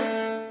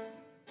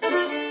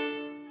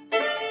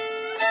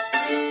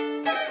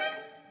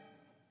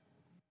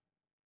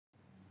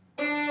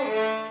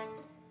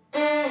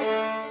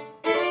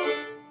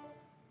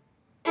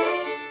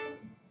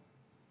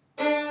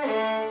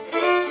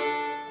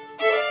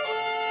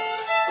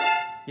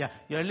 Yeah,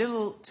 you're a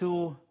little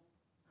too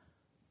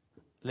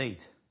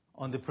late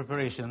on the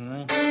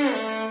preparation.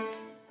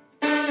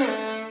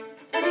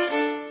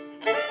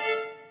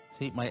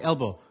 See, my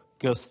elbow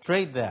goes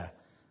straight there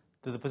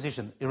to the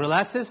position. It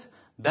relaxes,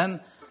 then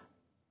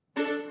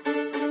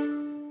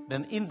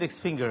index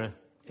finger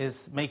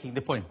is making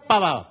the point.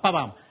 Pa-bam,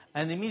 pa-bam,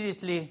 and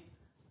immediately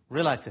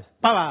relaxes.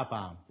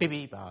 Pa-bam,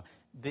 pa-bam.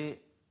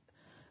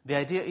 The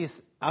idea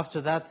is after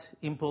that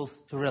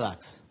impulse to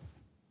relax.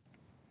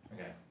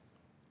 Okay.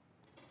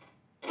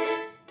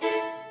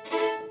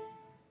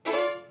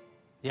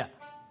 Yeah.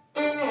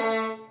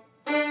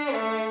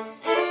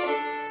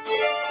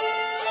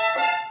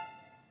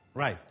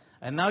 Right.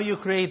 And now you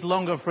create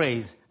longer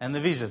phrase and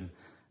the vision.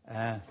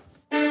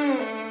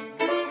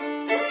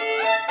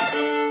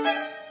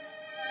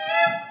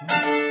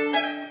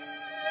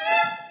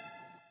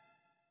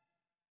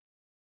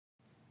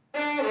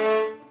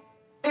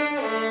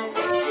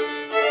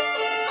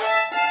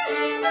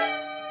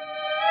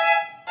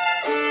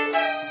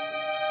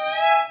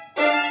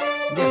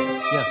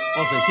 Yes,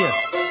 also here.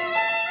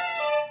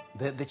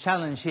 The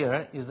challenge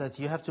here is that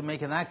you have to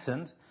make an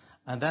accent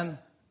and then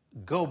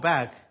go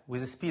back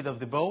with the speed of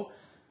the bow,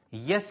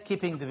 yet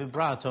keeping the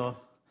vibrato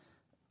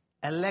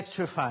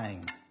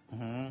electrifying.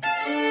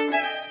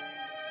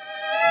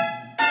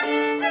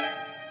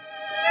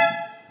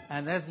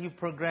 And as you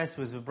progress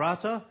with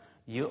vibrato,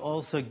 you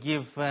also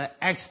give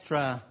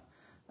extra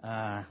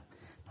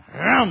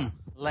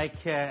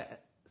like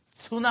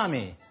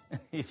tsunami,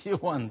 if you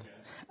want.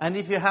 And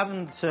if you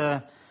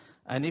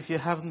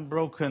haven't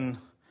broken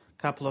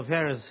a couple of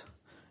hairs,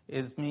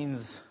 it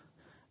means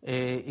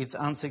it's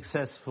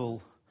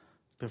unsuccessful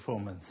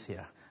performance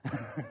here.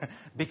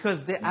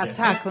 Because the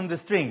attack on the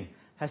string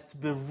has to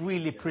be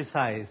really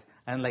precise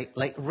and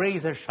like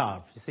razor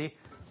sharp, you see?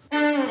 All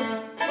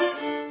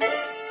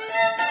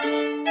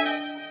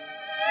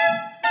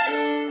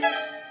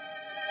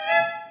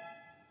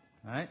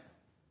right?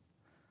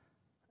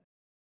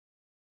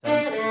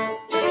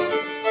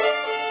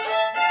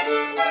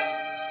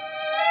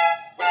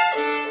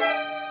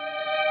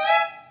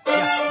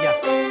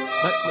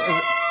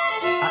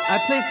 I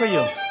play for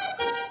you.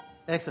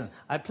 Excellent.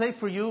 I play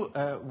for you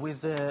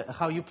with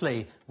how you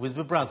play, with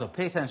vibrato.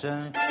 Pay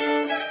attention.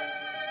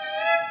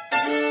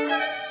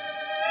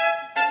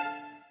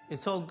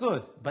 It's all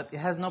good, but it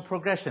has no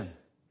progression.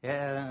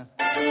 Yeah.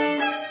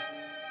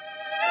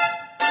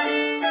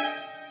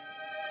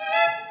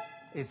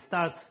 It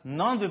starts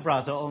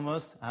non-vibrato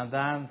almost, and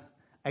then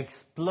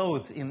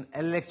explodes in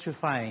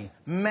electrifying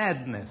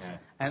madness. Yeah.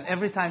 And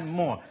every time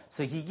more.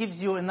 So he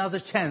gives you another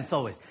chance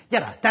always.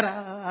 Yada,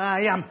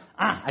 tada, yam.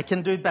 I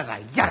can do it better.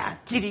 Yada,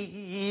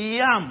 tiri,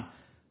 yam.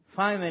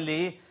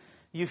 Finally,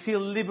 you feel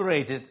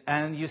liberated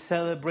and you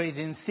celebrate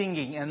in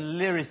singing and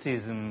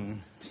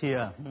lyricism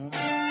here.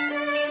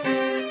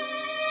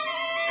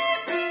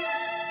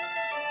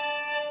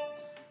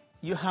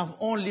 You have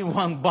only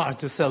one bar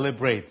to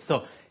celebrate.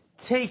 So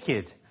take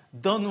it.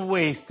 Don't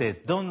waste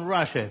it. Don't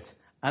rush it.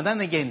 And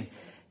then again,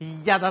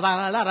 yada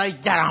da da da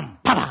yaram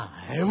pa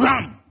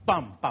ram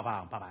pam pa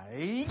pa pa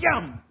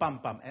yam pam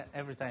pam.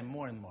 Every time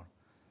more and more.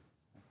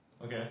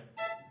 Okay.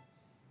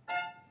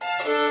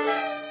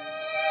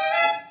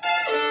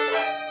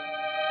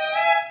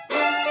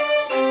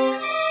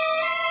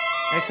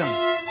 Excellent.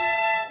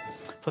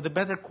 For the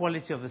better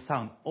quality of the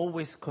sound,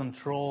 always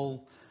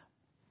control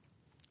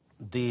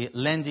the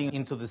landing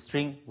into the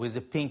string with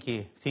the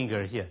pinky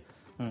finger here.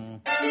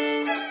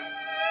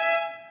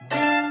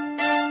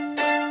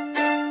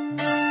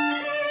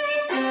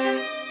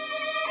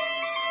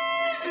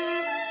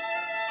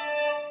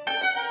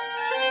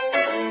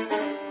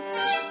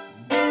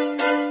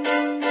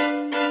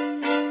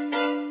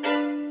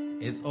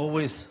 It's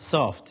always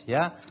soft,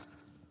 yeah?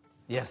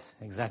 Yes,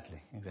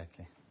 exactly.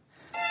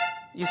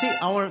 You see,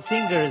 our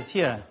fingers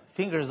here,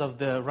 fingers of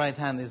the right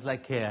hand is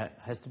like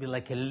has to be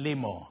like a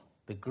limo,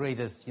 the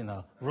greatest,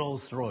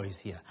 Rolls Royce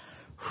here.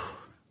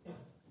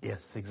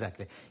 Yes,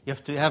 exactly. You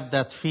have to have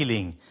that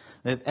feeling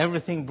that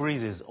everything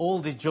breathes, all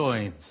the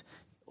joints,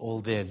 all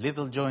the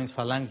little joints,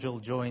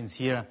 phalangeal joints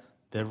here,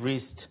 the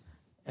wrist,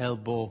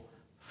 elbow,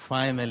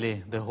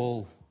 finally the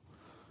whole,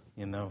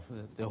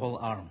 the whole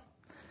arm.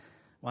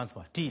 Once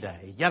more. Tira,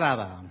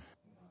 yarada.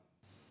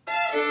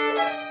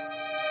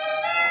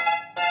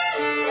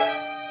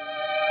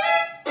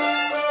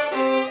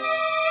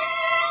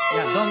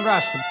 Yeah, don't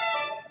rush.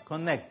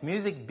 Connect.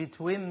 Music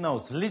between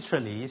notes,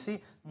 literally, you see?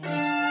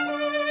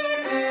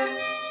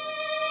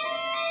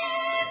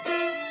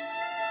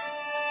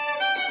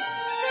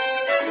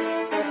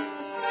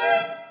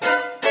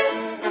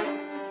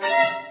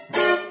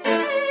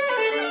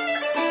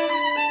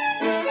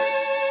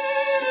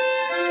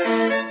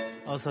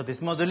 Also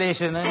this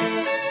modulation.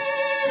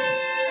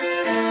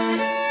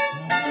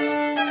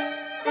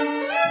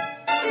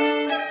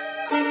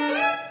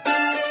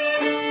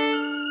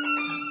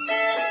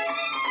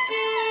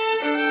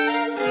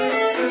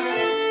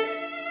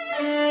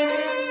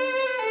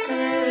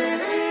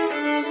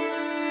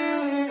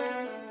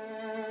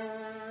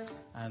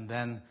 And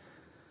then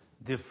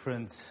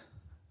different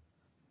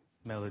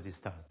melody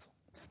starts.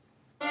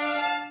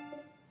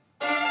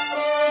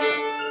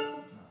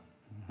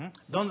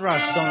 Don't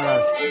rush, don't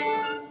rush.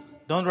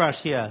 Don't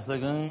rush here.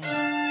 Like,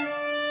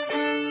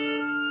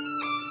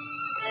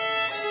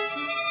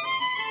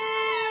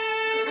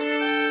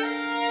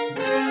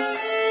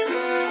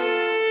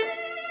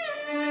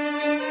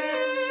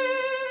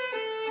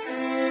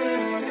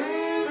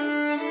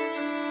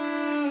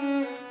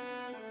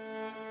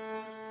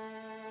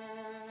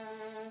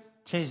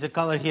 change the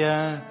color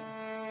here.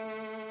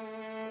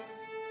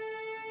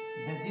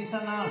 The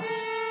dissonance.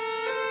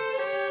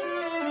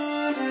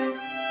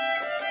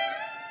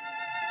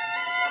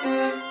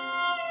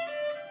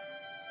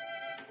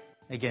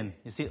 Again,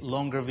 you see,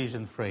 longer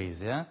vision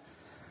phrase, yeah?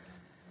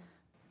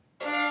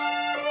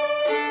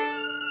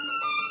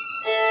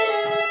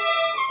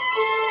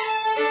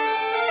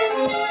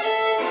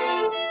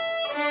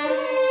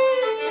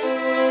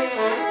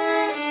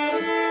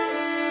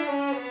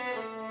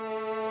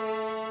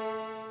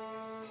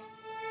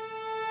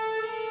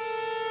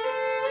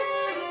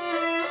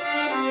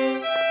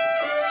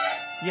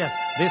 Yes,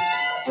 this,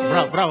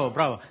 bravo,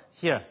 bravo.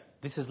 Here,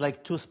 this is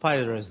like two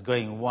spiders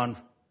going one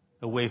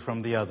away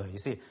from the other. You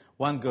see,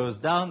 one goes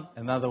down,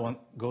 another one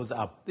goes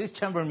up. This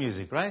chamber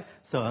music, right?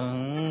 So,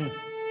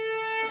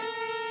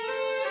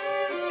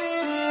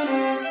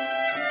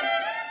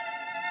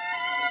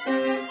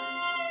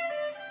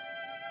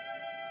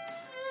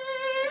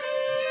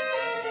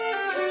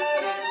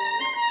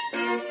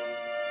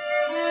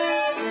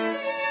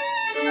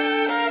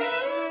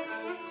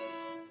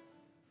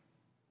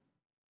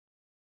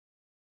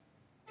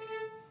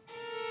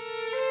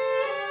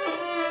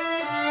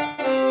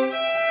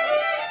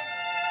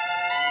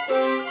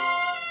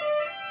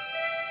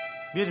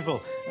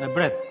 beautiful.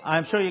 Brett,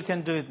 I'm sure you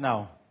can do it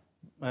now.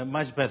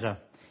 Much better.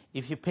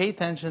 If you pay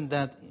attention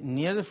that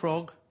near the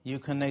frog, you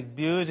connect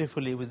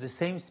beautifully with the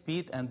same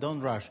speed and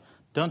don't rush.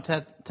 Don't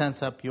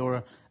tense up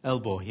your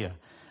elbow here.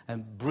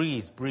 And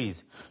breathe, breathe.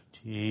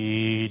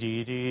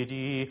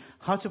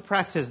 How to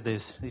practice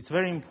this? It's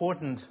very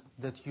important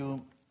that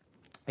you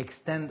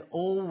extend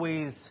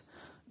always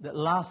the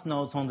last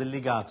notes on the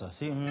legato.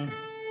 See?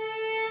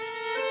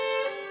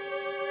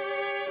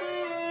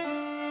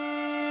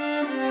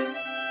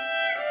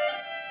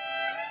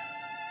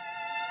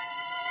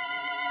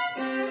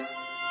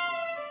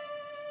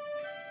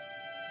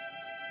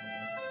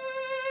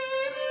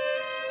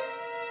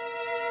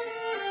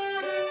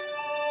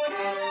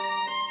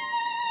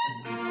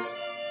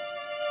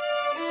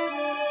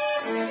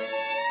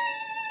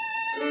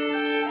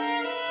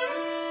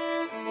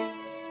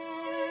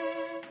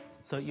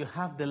 So you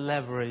have the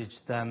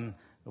leverage then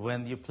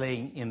when you're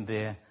playing in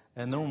the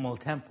normal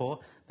tempo,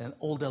 then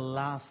all the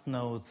last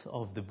notes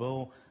of the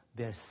bow,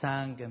 they're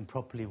sung and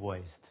properly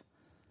voiced.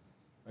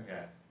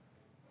 Okay.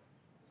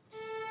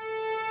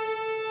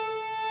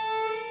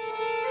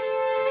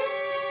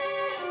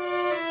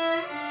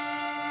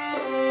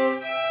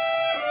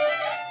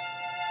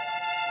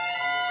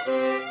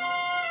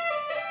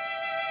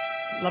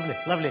 Lovely,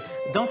 lovely.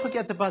 Don't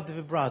forget about the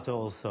vibrato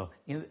also.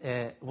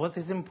 What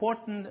is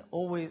important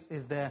always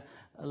is the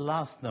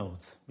last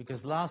notes,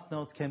 because last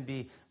notes can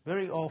be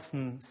very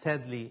often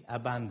sadly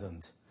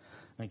abandoned.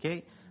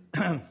 Okay?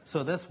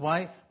 So that's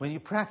why when you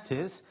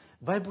practice,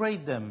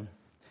 vibrate them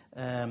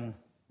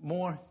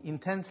more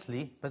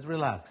intensely but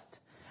relaxed.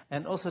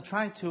 And also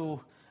try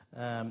to,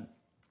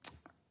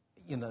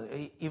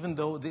 even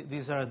though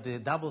these are the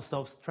double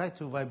stops, try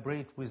to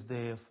vibrate with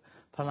the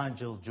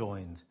phalangeal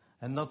joint.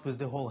 And not with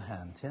the whole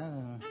hand, yeah?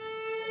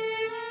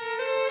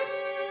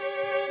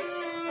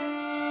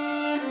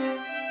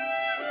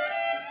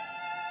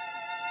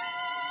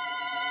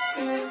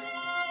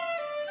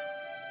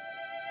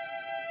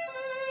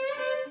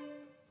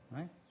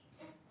 Right?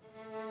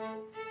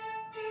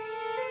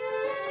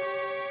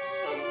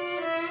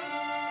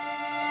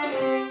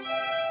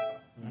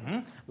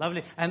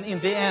 Lovely. And in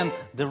the end,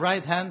 the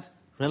right hand,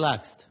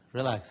 relaxed,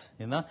 relax,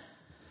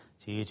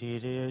 There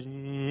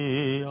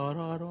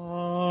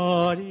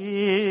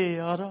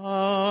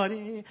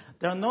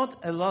are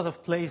not a lot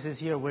of places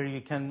here where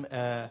you can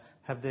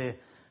have the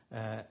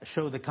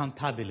show the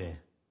cantabile,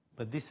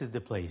 but this is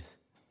the place.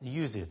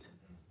 Use it.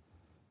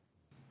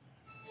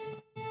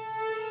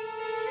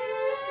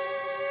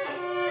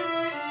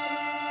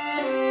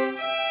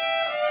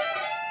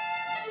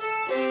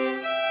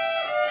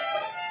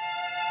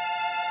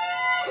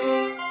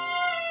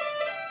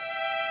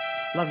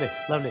 Lovely,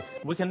 lovely.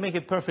 We can make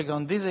it perfect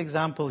on this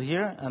example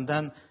here, and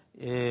then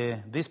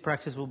this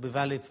practice will be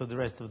valid for the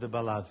rest of the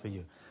ballade for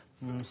you.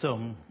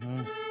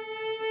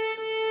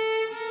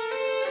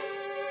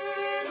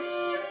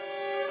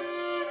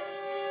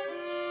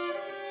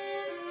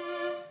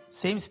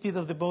 Same speed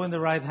of the bow in the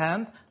right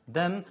hand,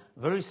 then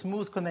very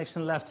smooth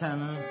connection left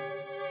hand.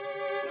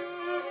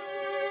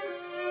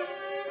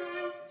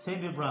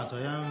 Same vibrato,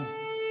 yeah.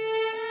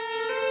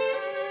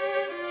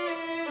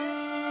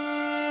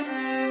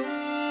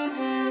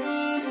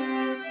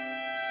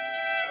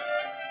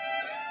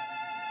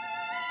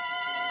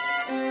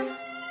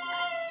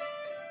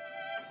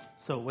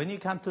 So when you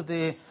come to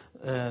the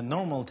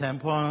normal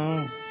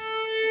tempo,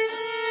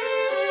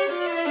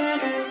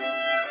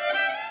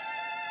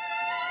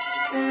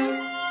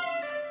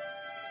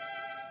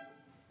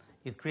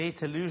 it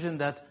creates illusion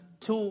that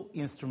two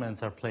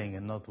instruments are playing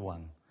and not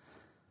one.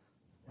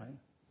 Right?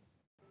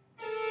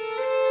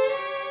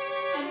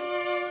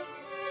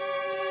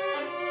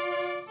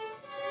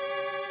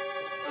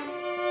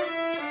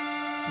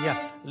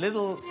 Yeah,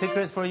 little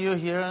secret for you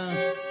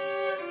here.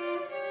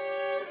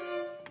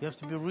 You have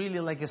to be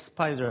really like a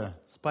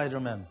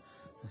Spider-Man.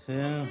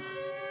 Yeah.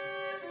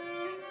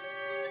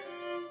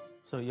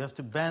 So you have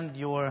to bend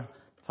your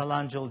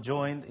phalangeal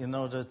joint in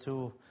order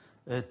to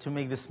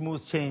make the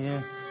smooth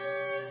change.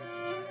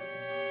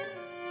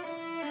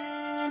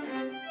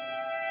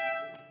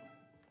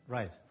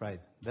 Right.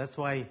 That's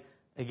why,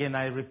 again,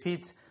 I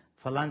repeat,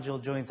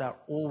 phalangeal joints are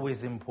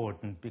always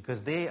important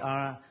because they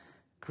are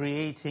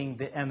creating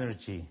the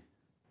energy.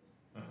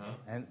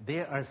 And they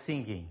are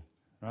singing,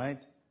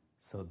 right?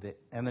 So the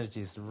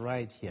energy is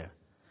right here.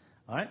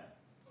 All right?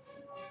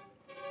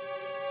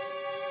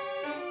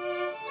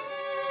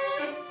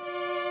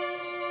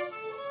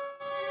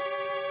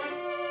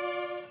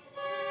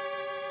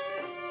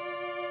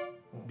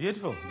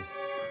 Beautiful.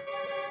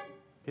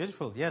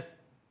 Beautiful, yes.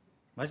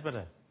 Much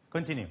better.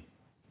 Continue.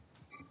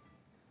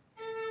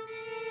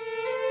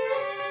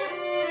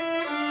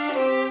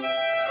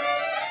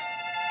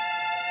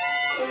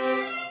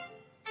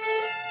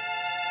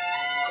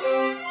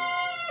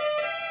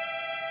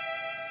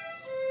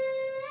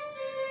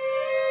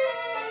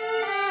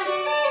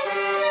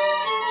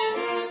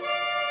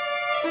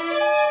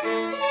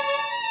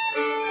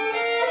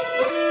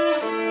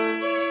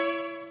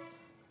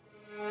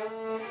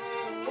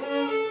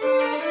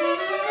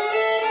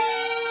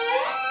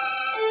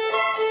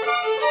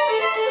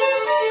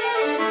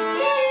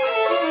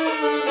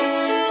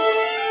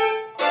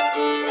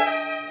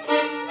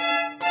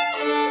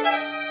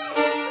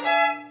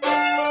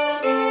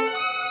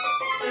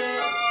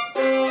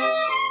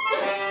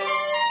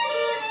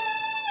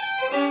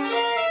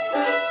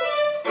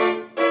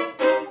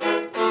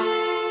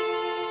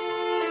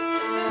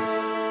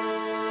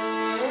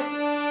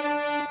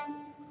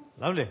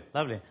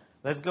 Lovely.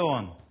 Let's go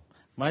on.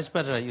 Much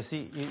better. You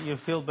see, you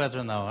feel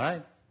better now, all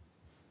right?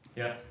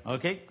 Yeah.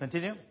 Okay,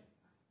 continue.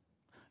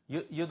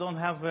 You don't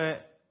have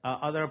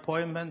other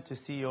appointment to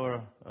see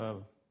your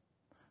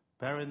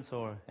parents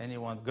or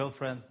anyone,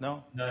 girlfriend?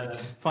 No? No.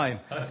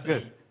 Fine.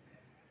 Good.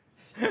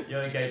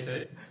 You're okay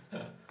too?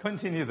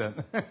 Continue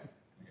then.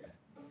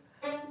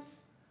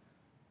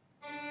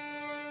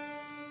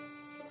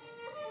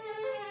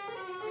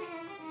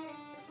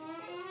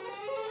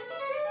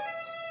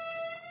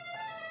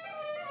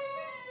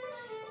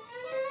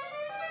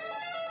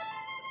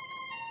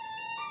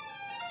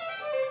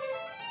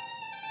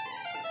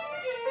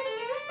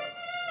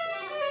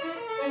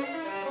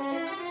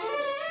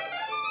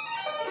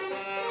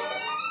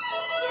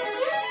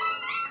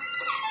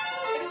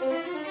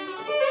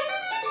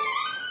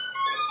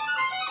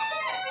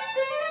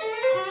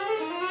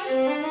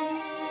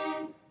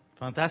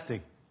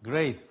 Fantastic.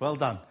 Great. Well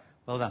done.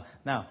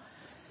 Now,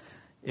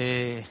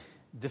 the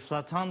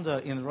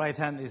flatanda in the right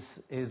hand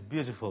is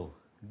beautiful,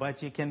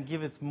 but you can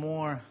give it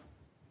more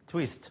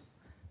twist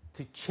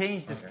to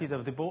change the speed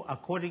of the bow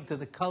according to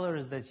the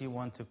colors that you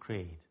want to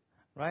create.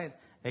 Right?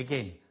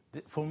 Again,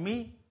 for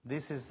me,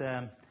 this is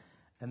an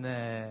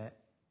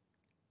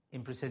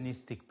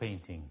impressionistic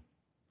painting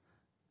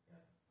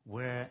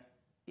where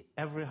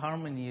every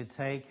harmony you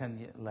take,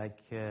 and like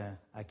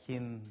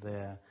Akin,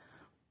 the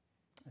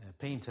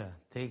painter,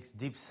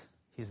 dips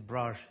his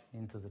brush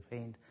into the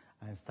paint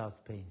and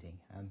starts painting,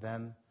 and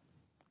then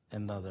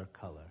another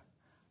color.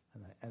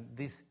 And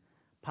this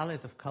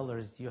palette of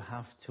colors you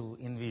have to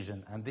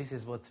envision, and this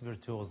is what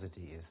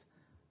virtuosity is.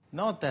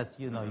 Not that,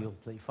 you'll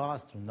play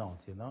fast or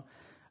not,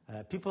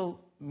 People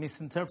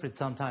misinterpret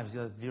sometimes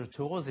that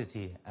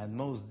virtuosity and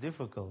most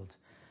difficult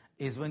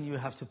is when you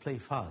have to play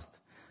fast.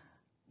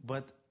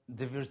 But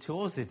the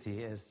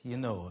virtuosity, as you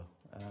know,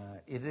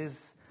 it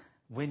is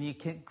when you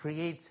can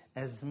create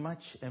as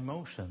much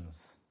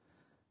emotions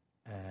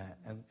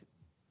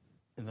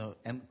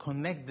and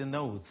connect the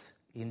notes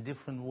in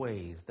different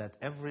ways, that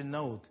every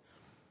note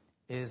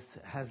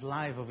has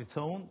life of its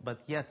own,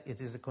 but yet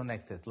it is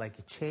connected, like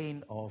a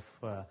chain of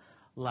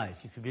life.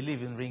 If you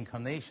believe in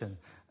reincarnation,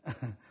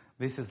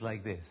 this is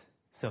like this.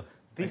 So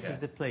this is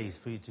the place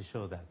for you to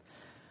show that.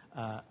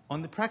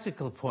 On the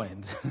practical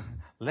point,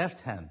 left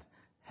hand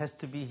has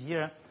to be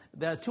here.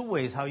 There are two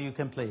ways how you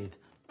can play it.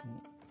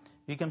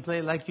 You can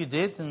play like you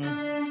did,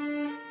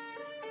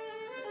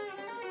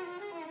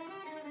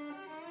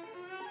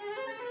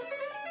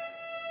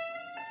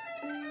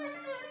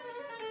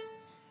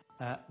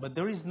 but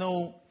there is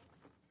no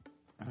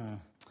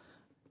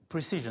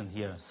precision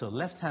here. So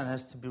left hand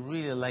has to be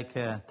really like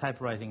a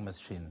typewriting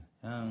machine.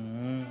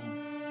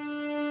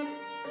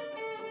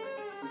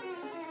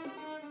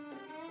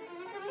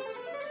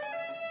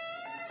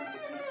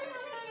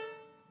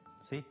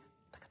 See?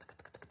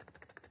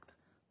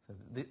 So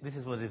this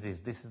is what it is.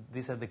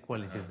 These are the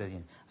qualities that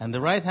in. And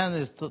the right hand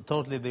is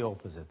totally the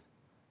opposite.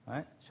 All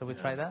right? Shall we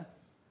try that?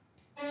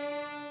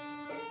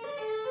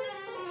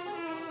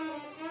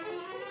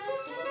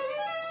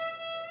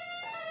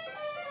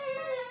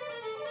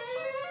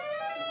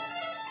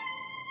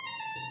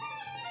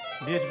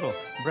 Beautiful.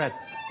 Brett,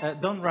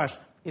 don't rush.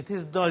 It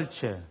is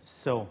dolce,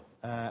 so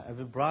a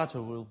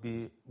vibrato would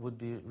be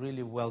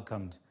really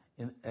welcomed,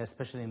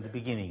 especially in the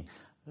beginning.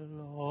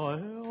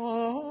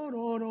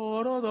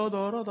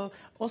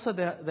 Also,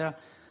 there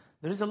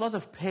is a lot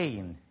of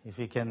pain, if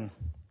you can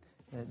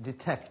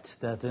detect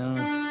that.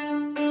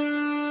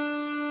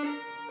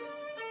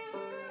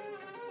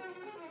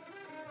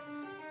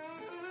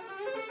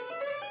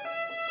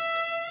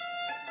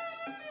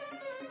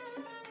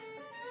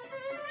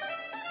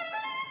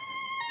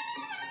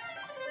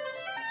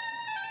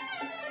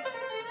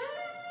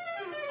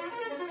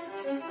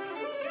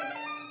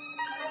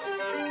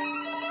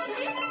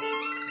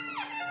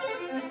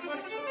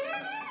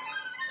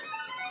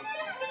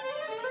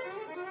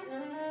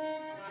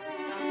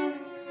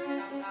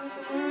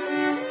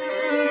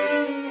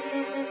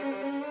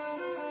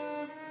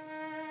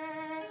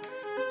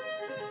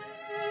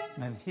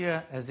 And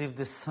here, as if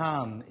the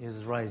sun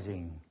is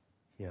rising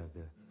here.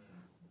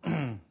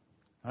 All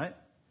right?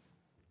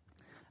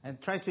 And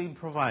try to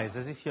improvise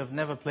as if you have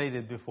never played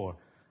it before.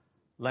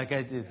 Like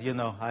I did,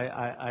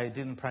 I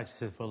didn't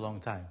practice it for a long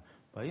time.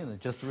 But,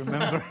 just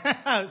remember,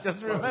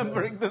 just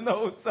remembering the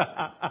notes.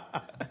 Yeah.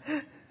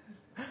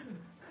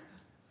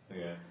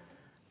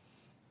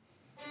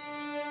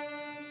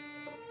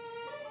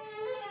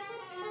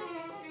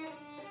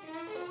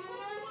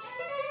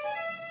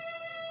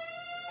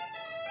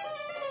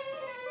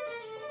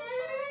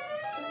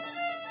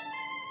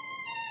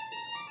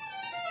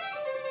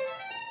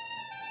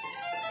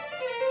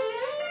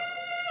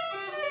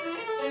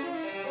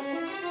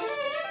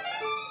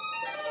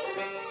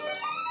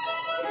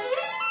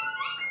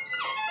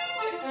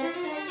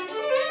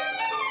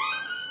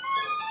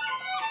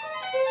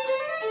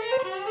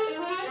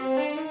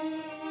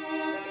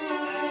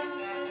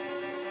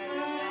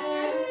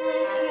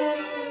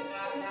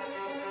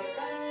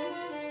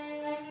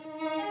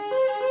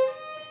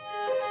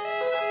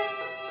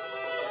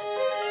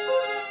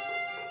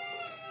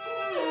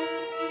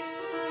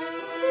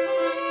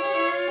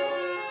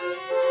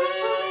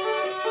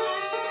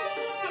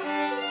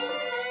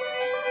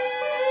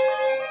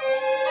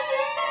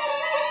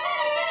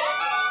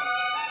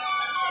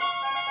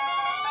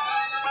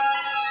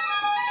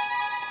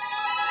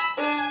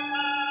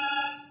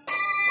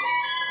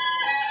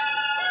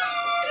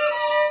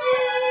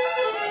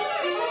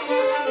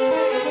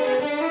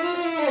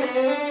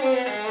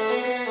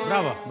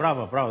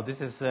 Bravo.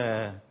 This is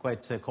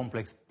quite a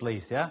complex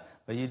place, yeah?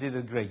 But you did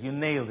it great. You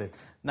nailed it.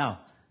 Now,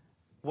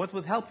 what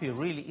would help you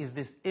really is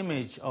this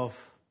image of,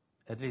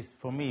 at least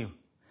for me,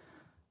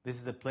 this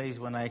is the place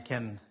when I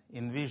can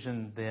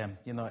envision the,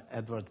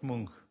 Edvard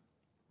Munch,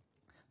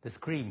 the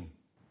Scream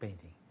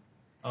painting.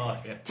 Oh,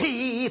 yeah.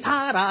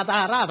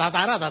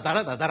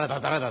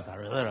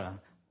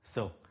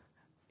 So,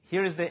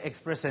 here is the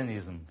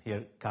expressionism.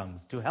 Here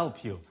comes to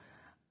help you.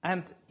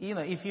 And,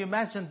 if you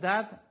imagine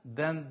that,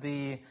 then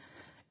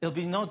it'll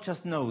be not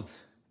just notes,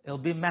 it'll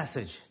be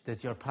message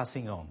that you're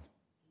passing on.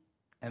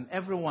 And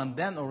everyone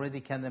then already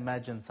can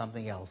imagine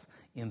something else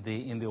in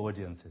the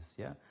audiences,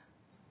 yeah?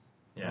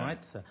 All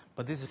right? So,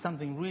 but this is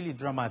something really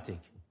dramatic.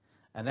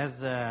 And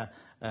as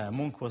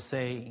Munch was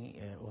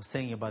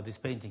saying about this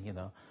painting,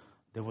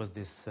 there was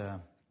this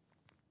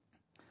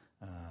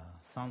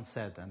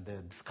sunset and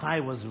the sky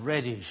was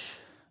reddish.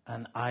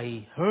 And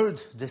I heard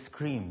the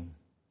scream,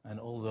 and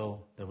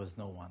although there was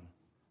no one.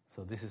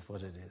 So this is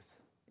what it is.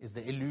 It's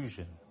the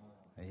illusion.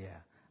 Yeah.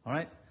 All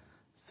right?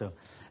 So,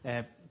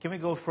 can we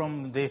go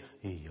from the...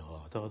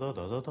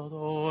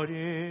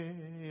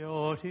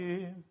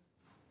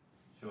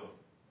 Sure.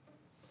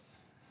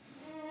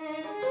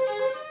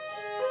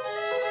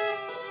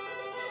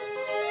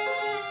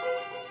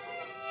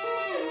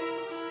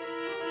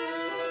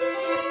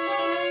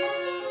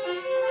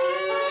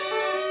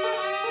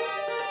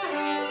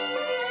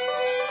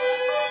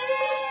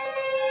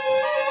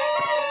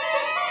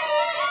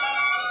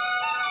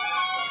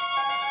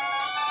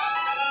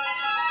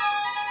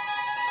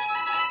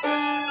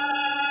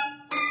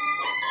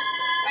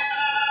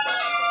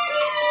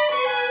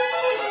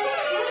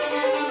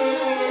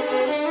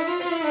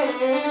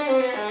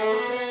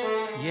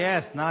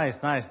 Yes,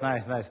 nice, nice,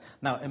 nice, nice.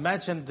 Now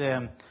imagine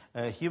the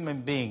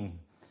human being,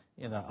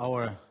 you know,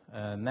 our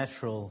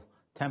natural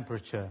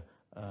temperature,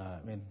 I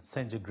mean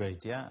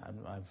centigrade, yeah?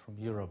 I'm from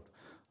Europe,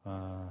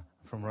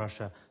 from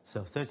Russia,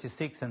 so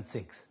 36 and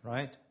 6,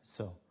 right?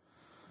 So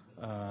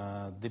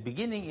the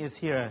beginning is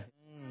here.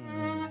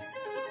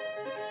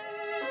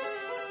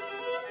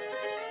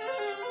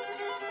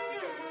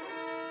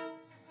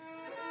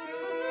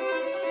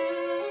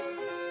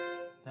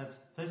 That's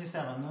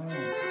 37.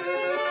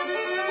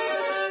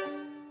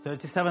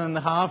 37 and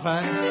a half,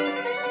 and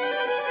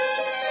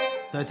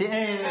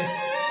 38,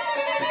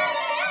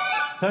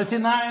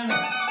 39,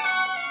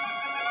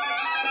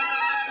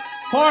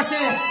 40,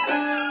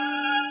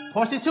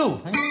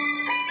 42.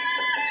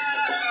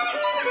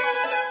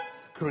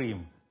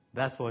 Scream.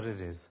 That's what it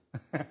is.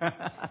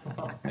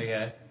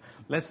 Okay.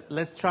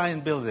 Let's try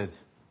and build it.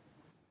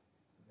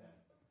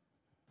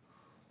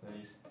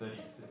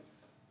 36.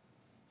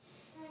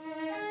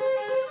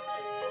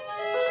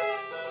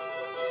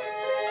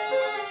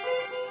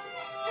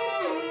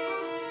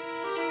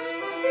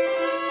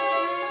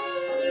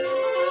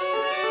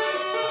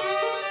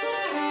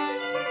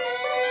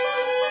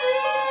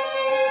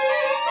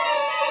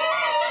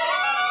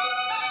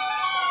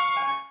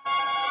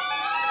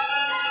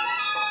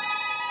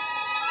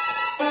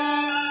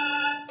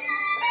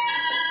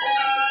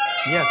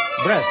 Yes,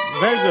 breath.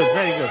 Very good,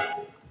 very good.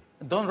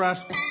 Don't rush.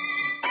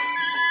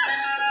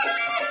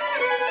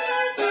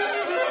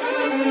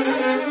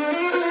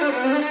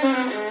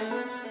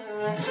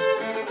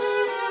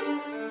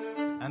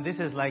 And this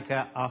is like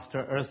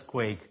after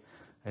earthquake.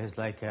 It's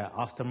like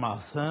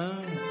aftermath. Huh?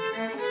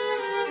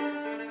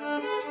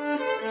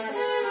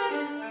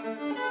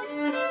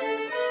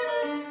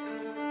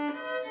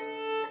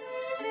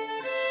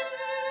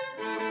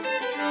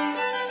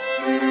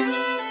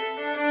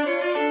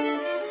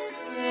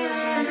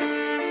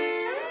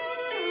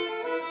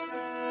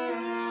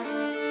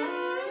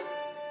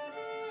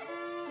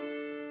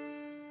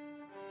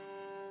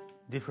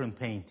 Different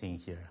painting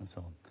here and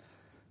so on.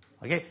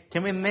 Okay,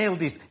 can we nail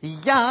this?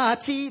 Ya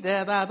ti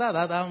da da da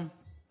da da.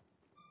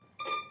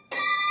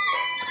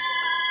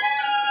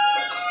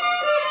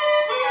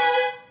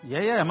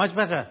 Yeah, much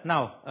better.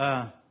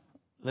 Now,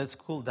 let's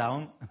cool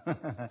down.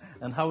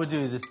 And how we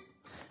do it?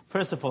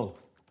 First of all,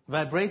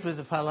 vibrate with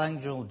the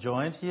phalangeal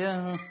joint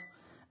here,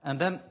 and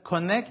then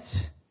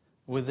connect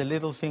with the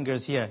little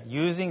fingers here,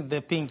 using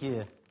the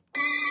pinky.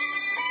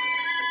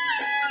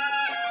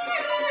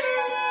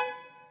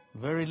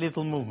 Very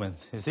little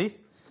movement, you see?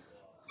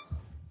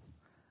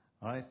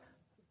 All right?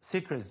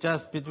 Secrets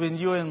just between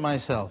you and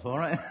myself, all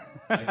right?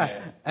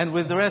 Okay. And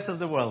with the rest of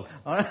the world,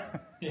 all right?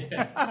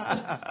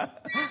 Yeah.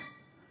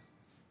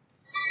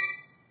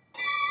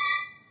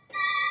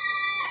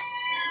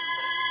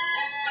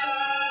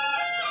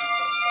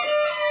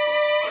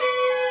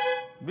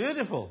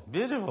 Beautiful,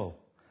 beautiful.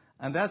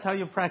 And that's how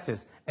you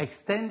practice,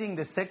 extending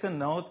the second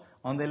note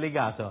on the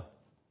legato,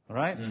 all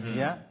right? Mm-hmm.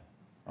 Yeah?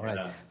 All right.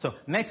 Yeah. So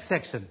next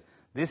section.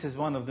 This is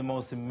one of the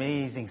most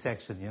amazing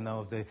sections, you know,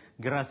 of the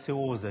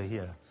graziosa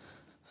here.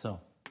 So,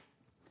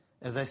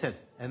 as I said,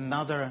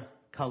 another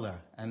color,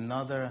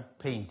 another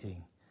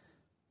painting.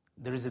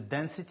 There is a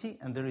density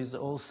and there is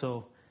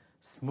also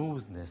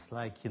smoothness,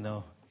 like, you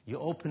know, you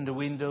open the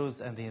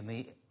windows and in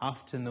the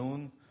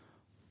afternoon,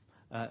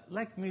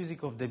 like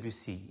music of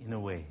Debussy in a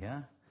way,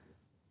 yeah?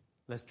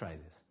 Let's try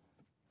this.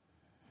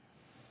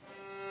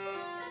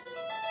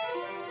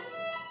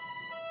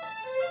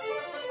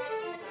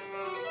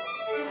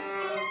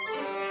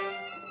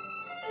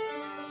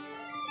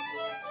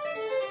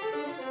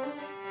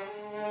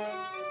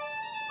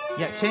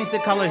 Yeah, change the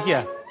color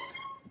here.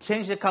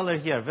 Change the color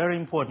here, very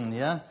important,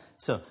 yeah?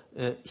 So,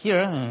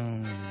 here,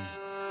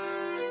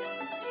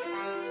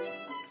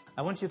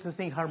 I want you to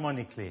think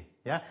harmonically,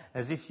 yeah?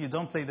 As if you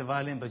don't play the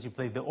violin, but you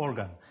play the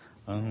organ.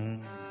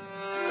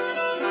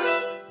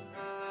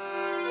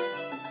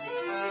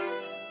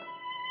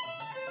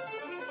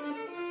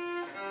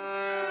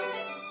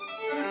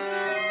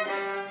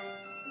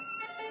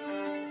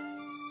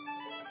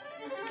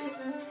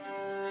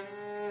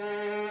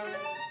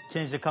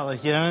 Change the color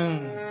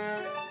here.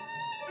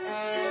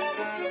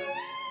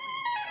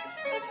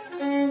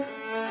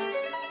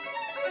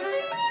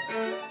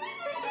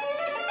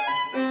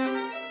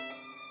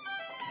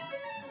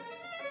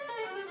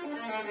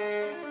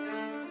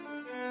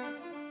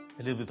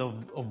 A little bit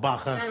of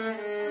Bach.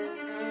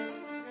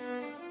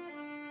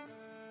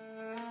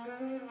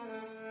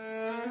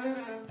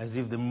 As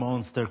if the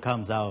monster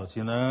comes out,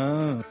 you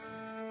know?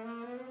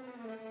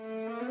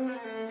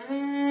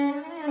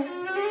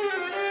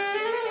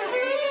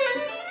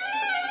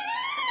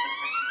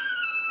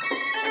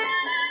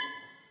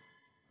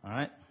 All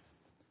right.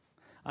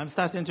 I'm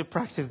starting to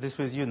practice this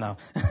with you now.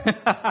 It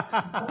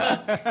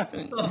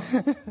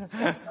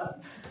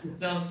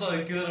sounds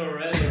so good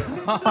already.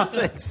 Oh,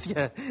 thanks,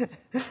 yeah.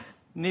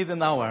 Need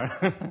an hour.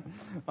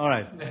 All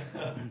right.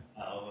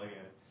 Oh my god.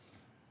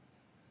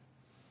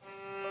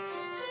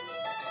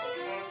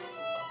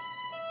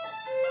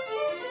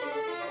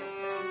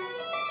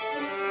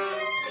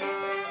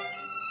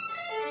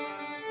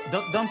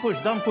 Don't push,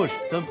 don't push,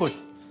 don't push,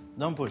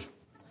 don't push.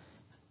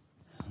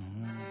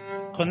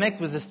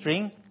 Connect with the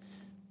string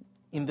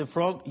in the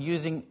frog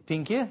using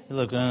pinky.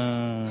 Look.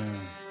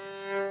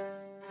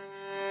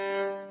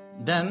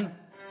 Then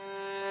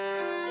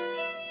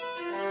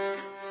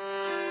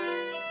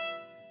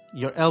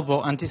your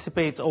elbow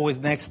anticipates always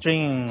next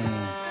string.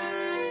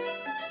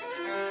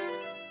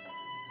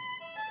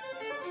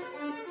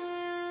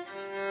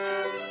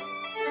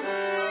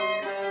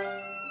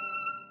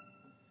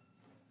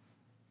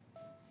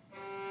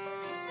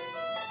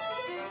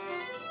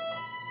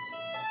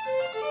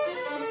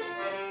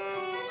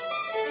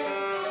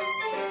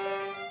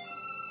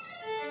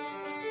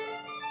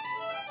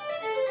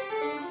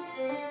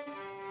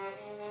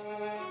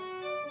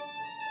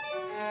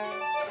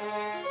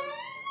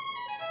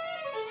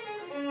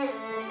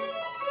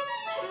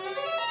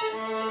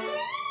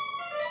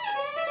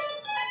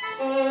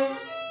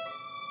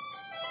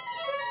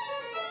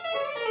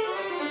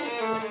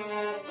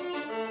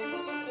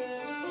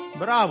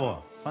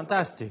 Bravo!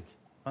 Fantastic,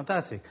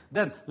 fantastic.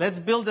 Then let's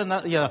build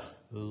another. Yeah.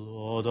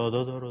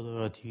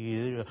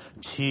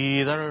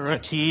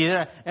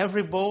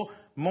 Every bow,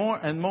 more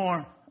and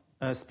more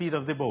speed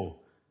of the bow.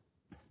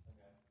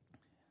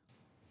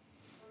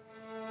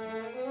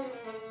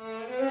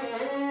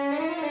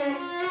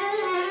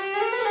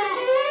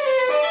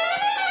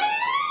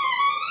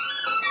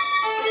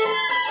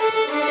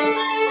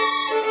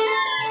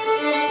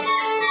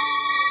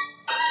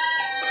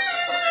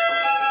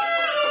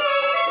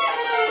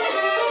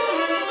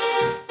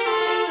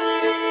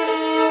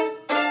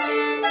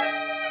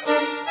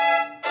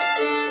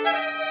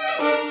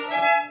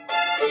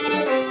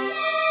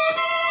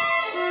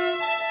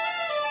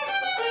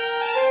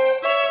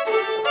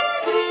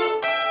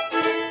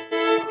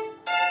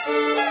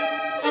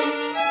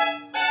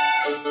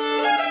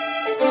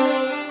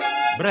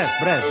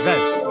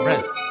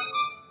 Breath.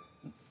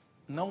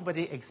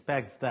 Nobody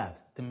expects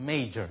that. The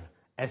major,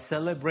 a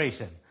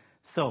celebration.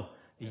 So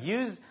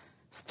use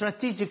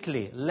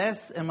strategically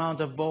less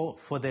amount of bow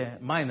for the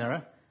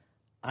minor,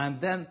 and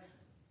then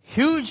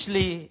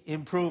hugely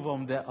improve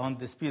on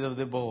the speed of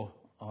the bow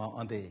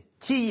on the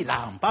ti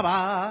lam ba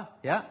ba.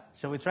 Yeah,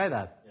 shall we try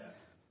that?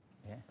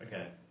 Yeah.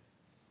 Okay.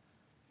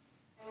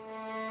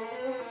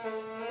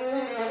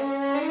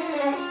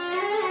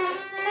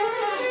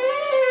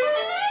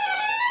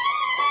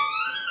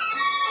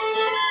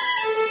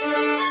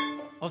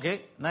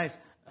 Okay, nice.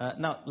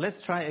 Now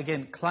let's try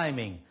again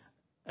climbing.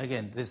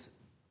 Again, this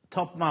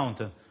top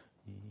mountain.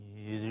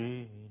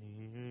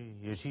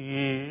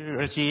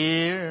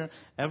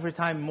 Every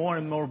time more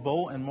and more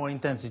bow and more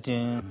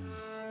intensity.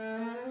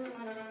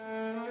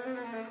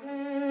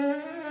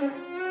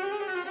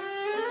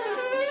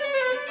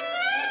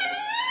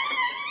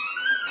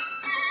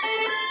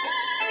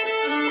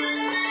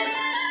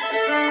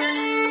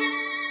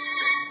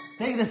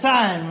 Take the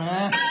time,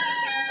 man.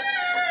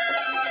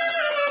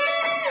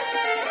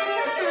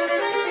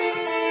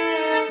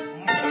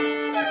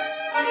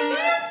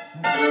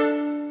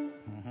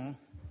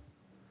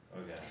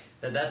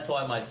 That's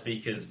why my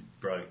speakers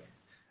broke.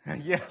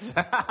 Yes.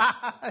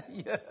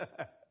 Yeah.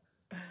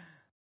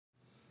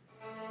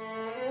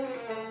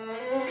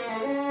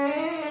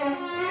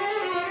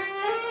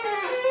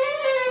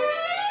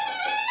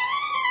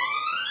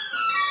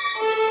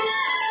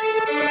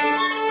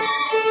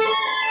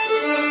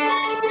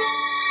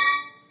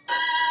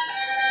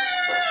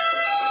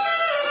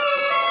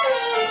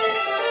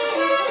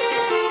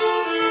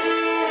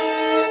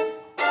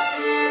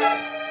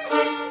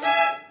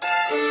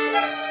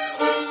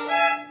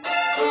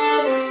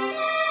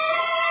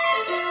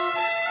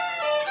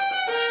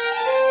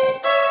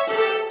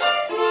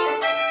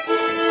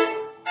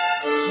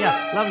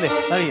 Lovely.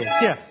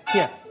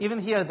 Here. Even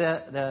here,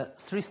 the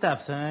three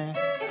steps. You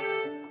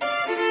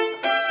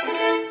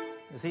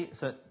see,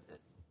 so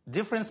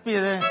different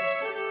speed.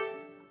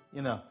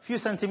 Few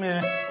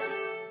centimeters,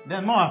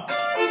 then more.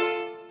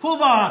 Full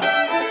bar.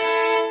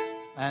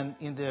 And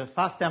in the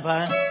fast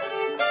tempo,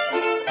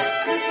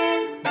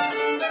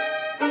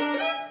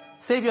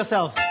 save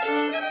yourself.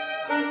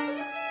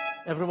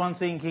 Everyone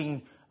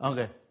thinking,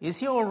 okay, is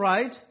he all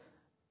right?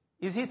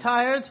 Is he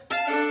tired?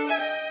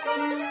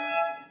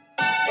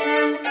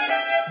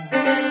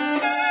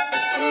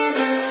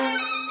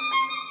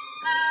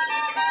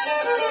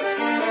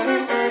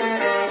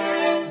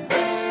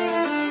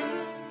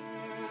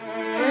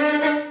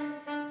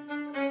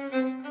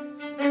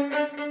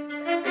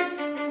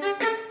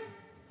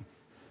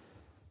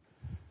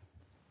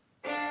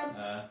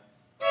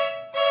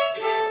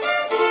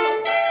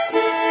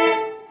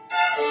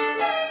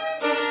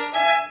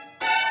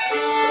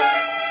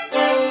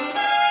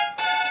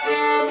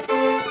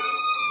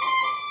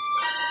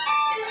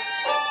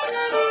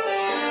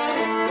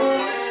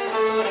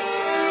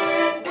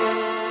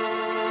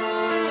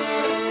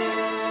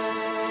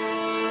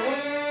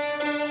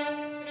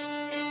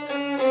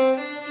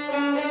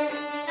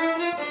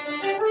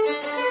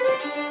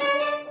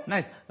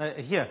 Nice.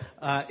 Here,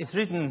 it's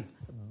written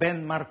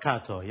ben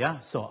marcato, yeah?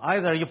 So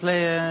either you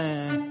play...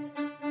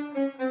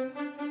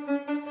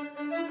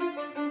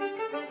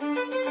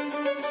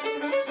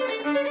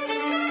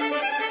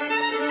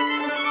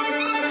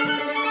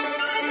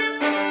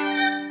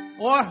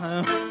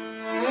 more.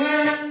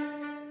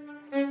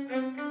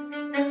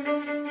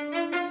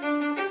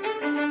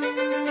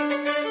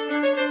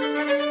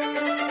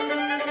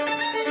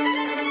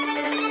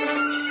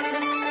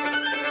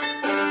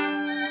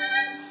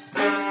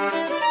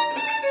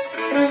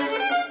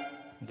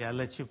 Okay, I'll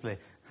let you play.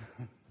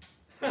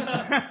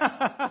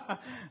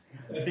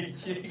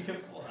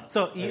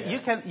 So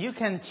you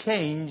can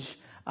change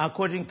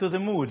according to the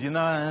mood, you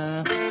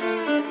know.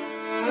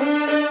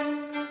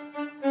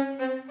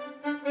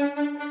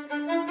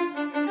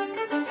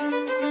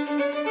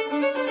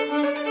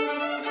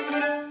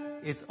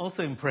 It's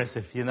also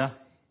impressive, you know,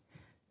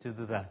 to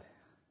do that.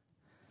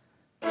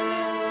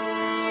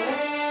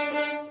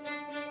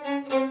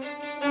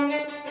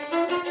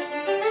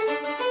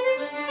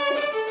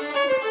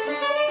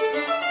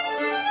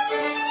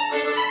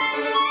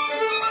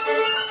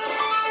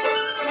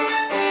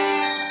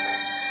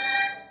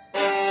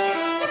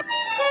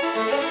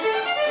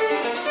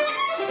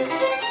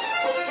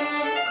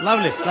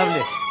 Lovely,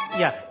 lovely.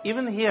 Yeah,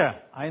 even here,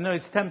 I know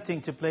it's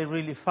tempting to play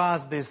really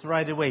fast this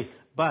right away,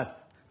 but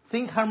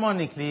think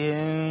harmonically.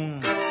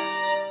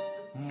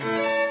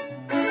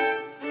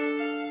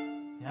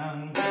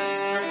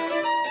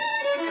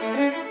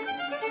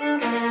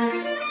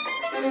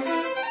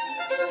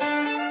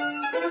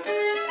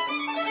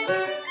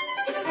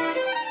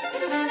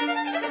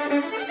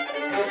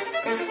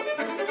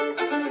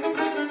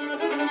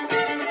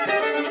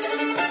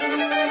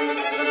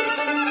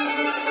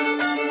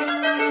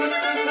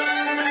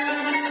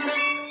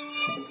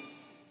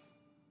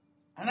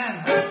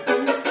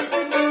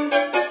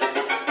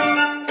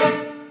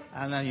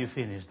 And then you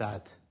finish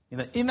that. You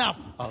know, enough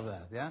of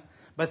that, yeah?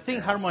 But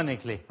think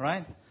harmonically,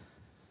 right?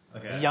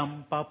 Okay.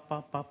 Yum, pop,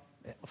 pop, pop.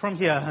 From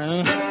here.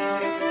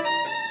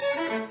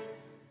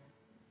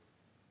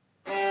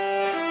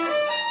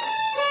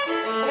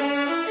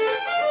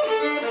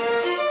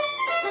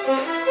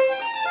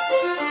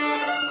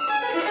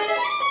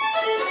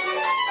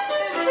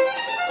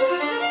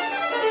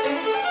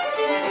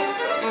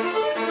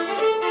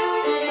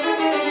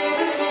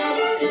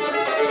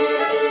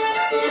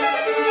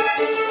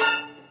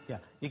 Yeah,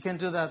 you can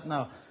do that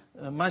now.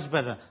 Much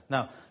better.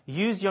 Now,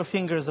 use your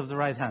fingers of the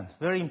right hand.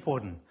 Very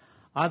important.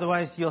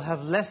 Otherwise, you'll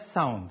have less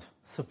sound,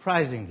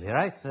 surprisingly,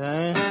 right?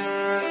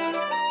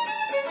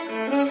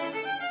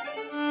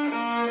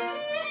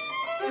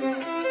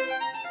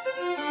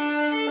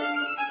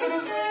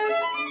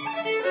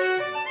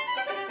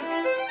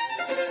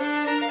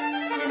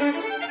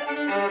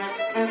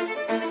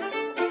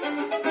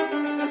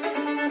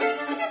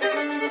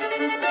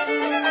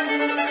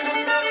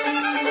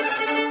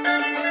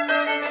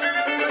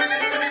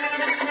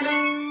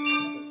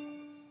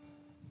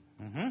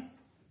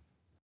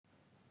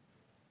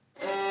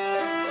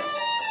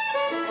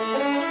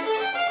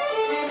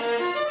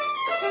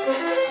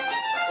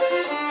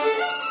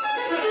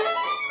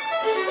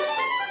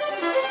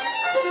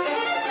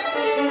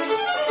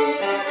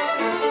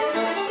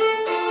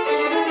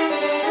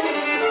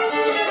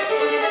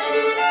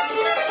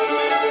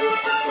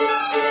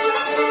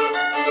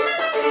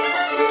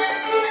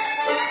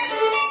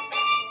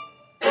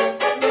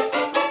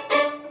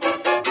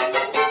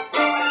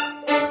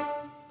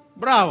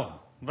 Bravo,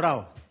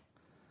 bravo.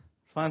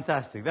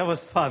 Fantastic. That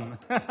was fun.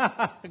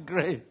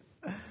 Great.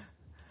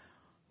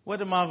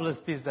 What a marvelous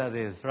piece that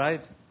is,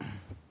 right?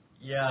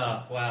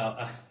 Yeah,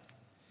 wow.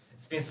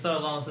 It's been so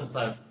long since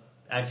I've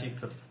actually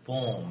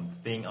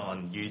performed being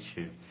on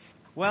YouTube.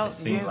 Well,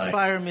 you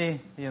inspire me,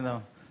 you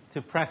know,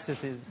 to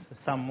practice it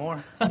some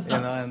more, you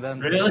know, and then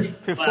Really?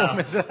 perform Wow.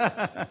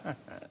 it.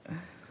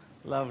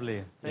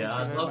 Lovely. Thank Yeah, you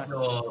I very love much.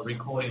 your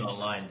recording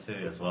online too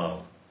as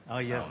well. Oh,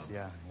 yes,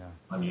 yeah.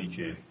 On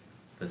YouTube,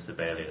 the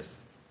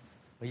Sibelius.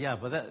 But yeah,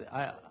 but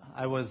that,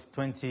 I was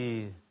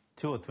 22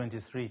 or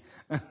 23.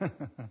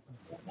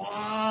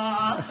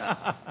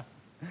 What?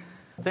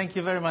 Thank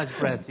you very much,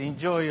 Brett.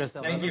 Enjoy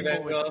yourself. Thank I you, look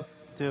forward Merkel.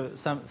 to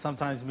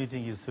sometimes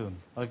meeting you soon.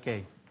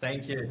 Okay.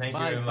 Thank you Bye.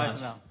 very Bye much.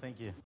 for now. Thank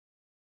you.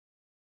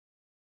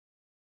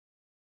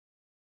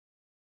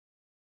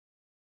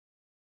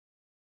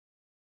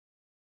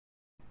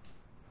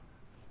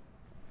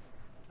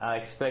 I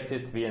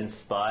expected to be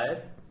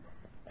inspired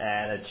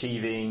and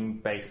achieving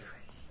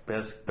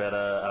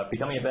better,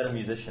 becoming a better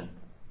musician.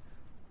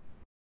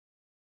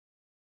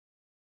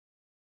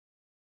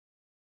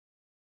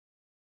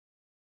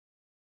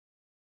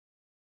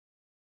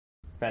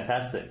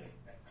 Fantastic.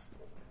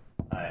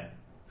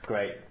 It's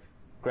great.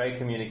 Great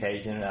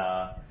communication.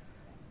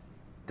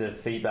 The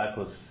feedback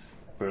was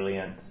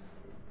brilliant.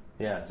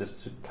 Yeah,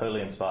 just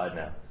totally inspired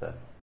now. So.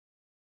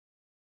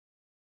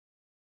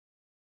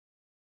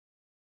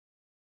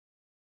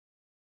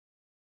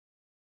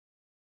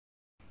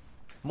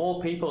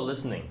 More people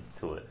listening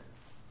to it.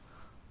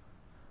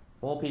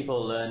 More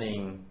people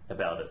learning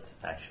about it,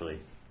 actually.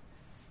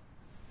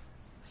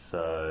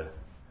 So,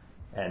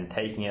 and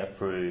taking it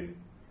through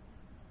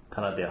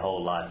kind of their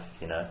whole life,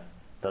 you know.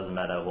 Doesn't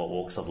matter what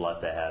walks of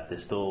life they have, they're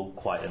still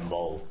quite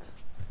involved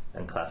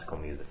in classical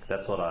music.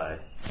 That's what I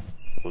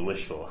would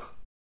wish for.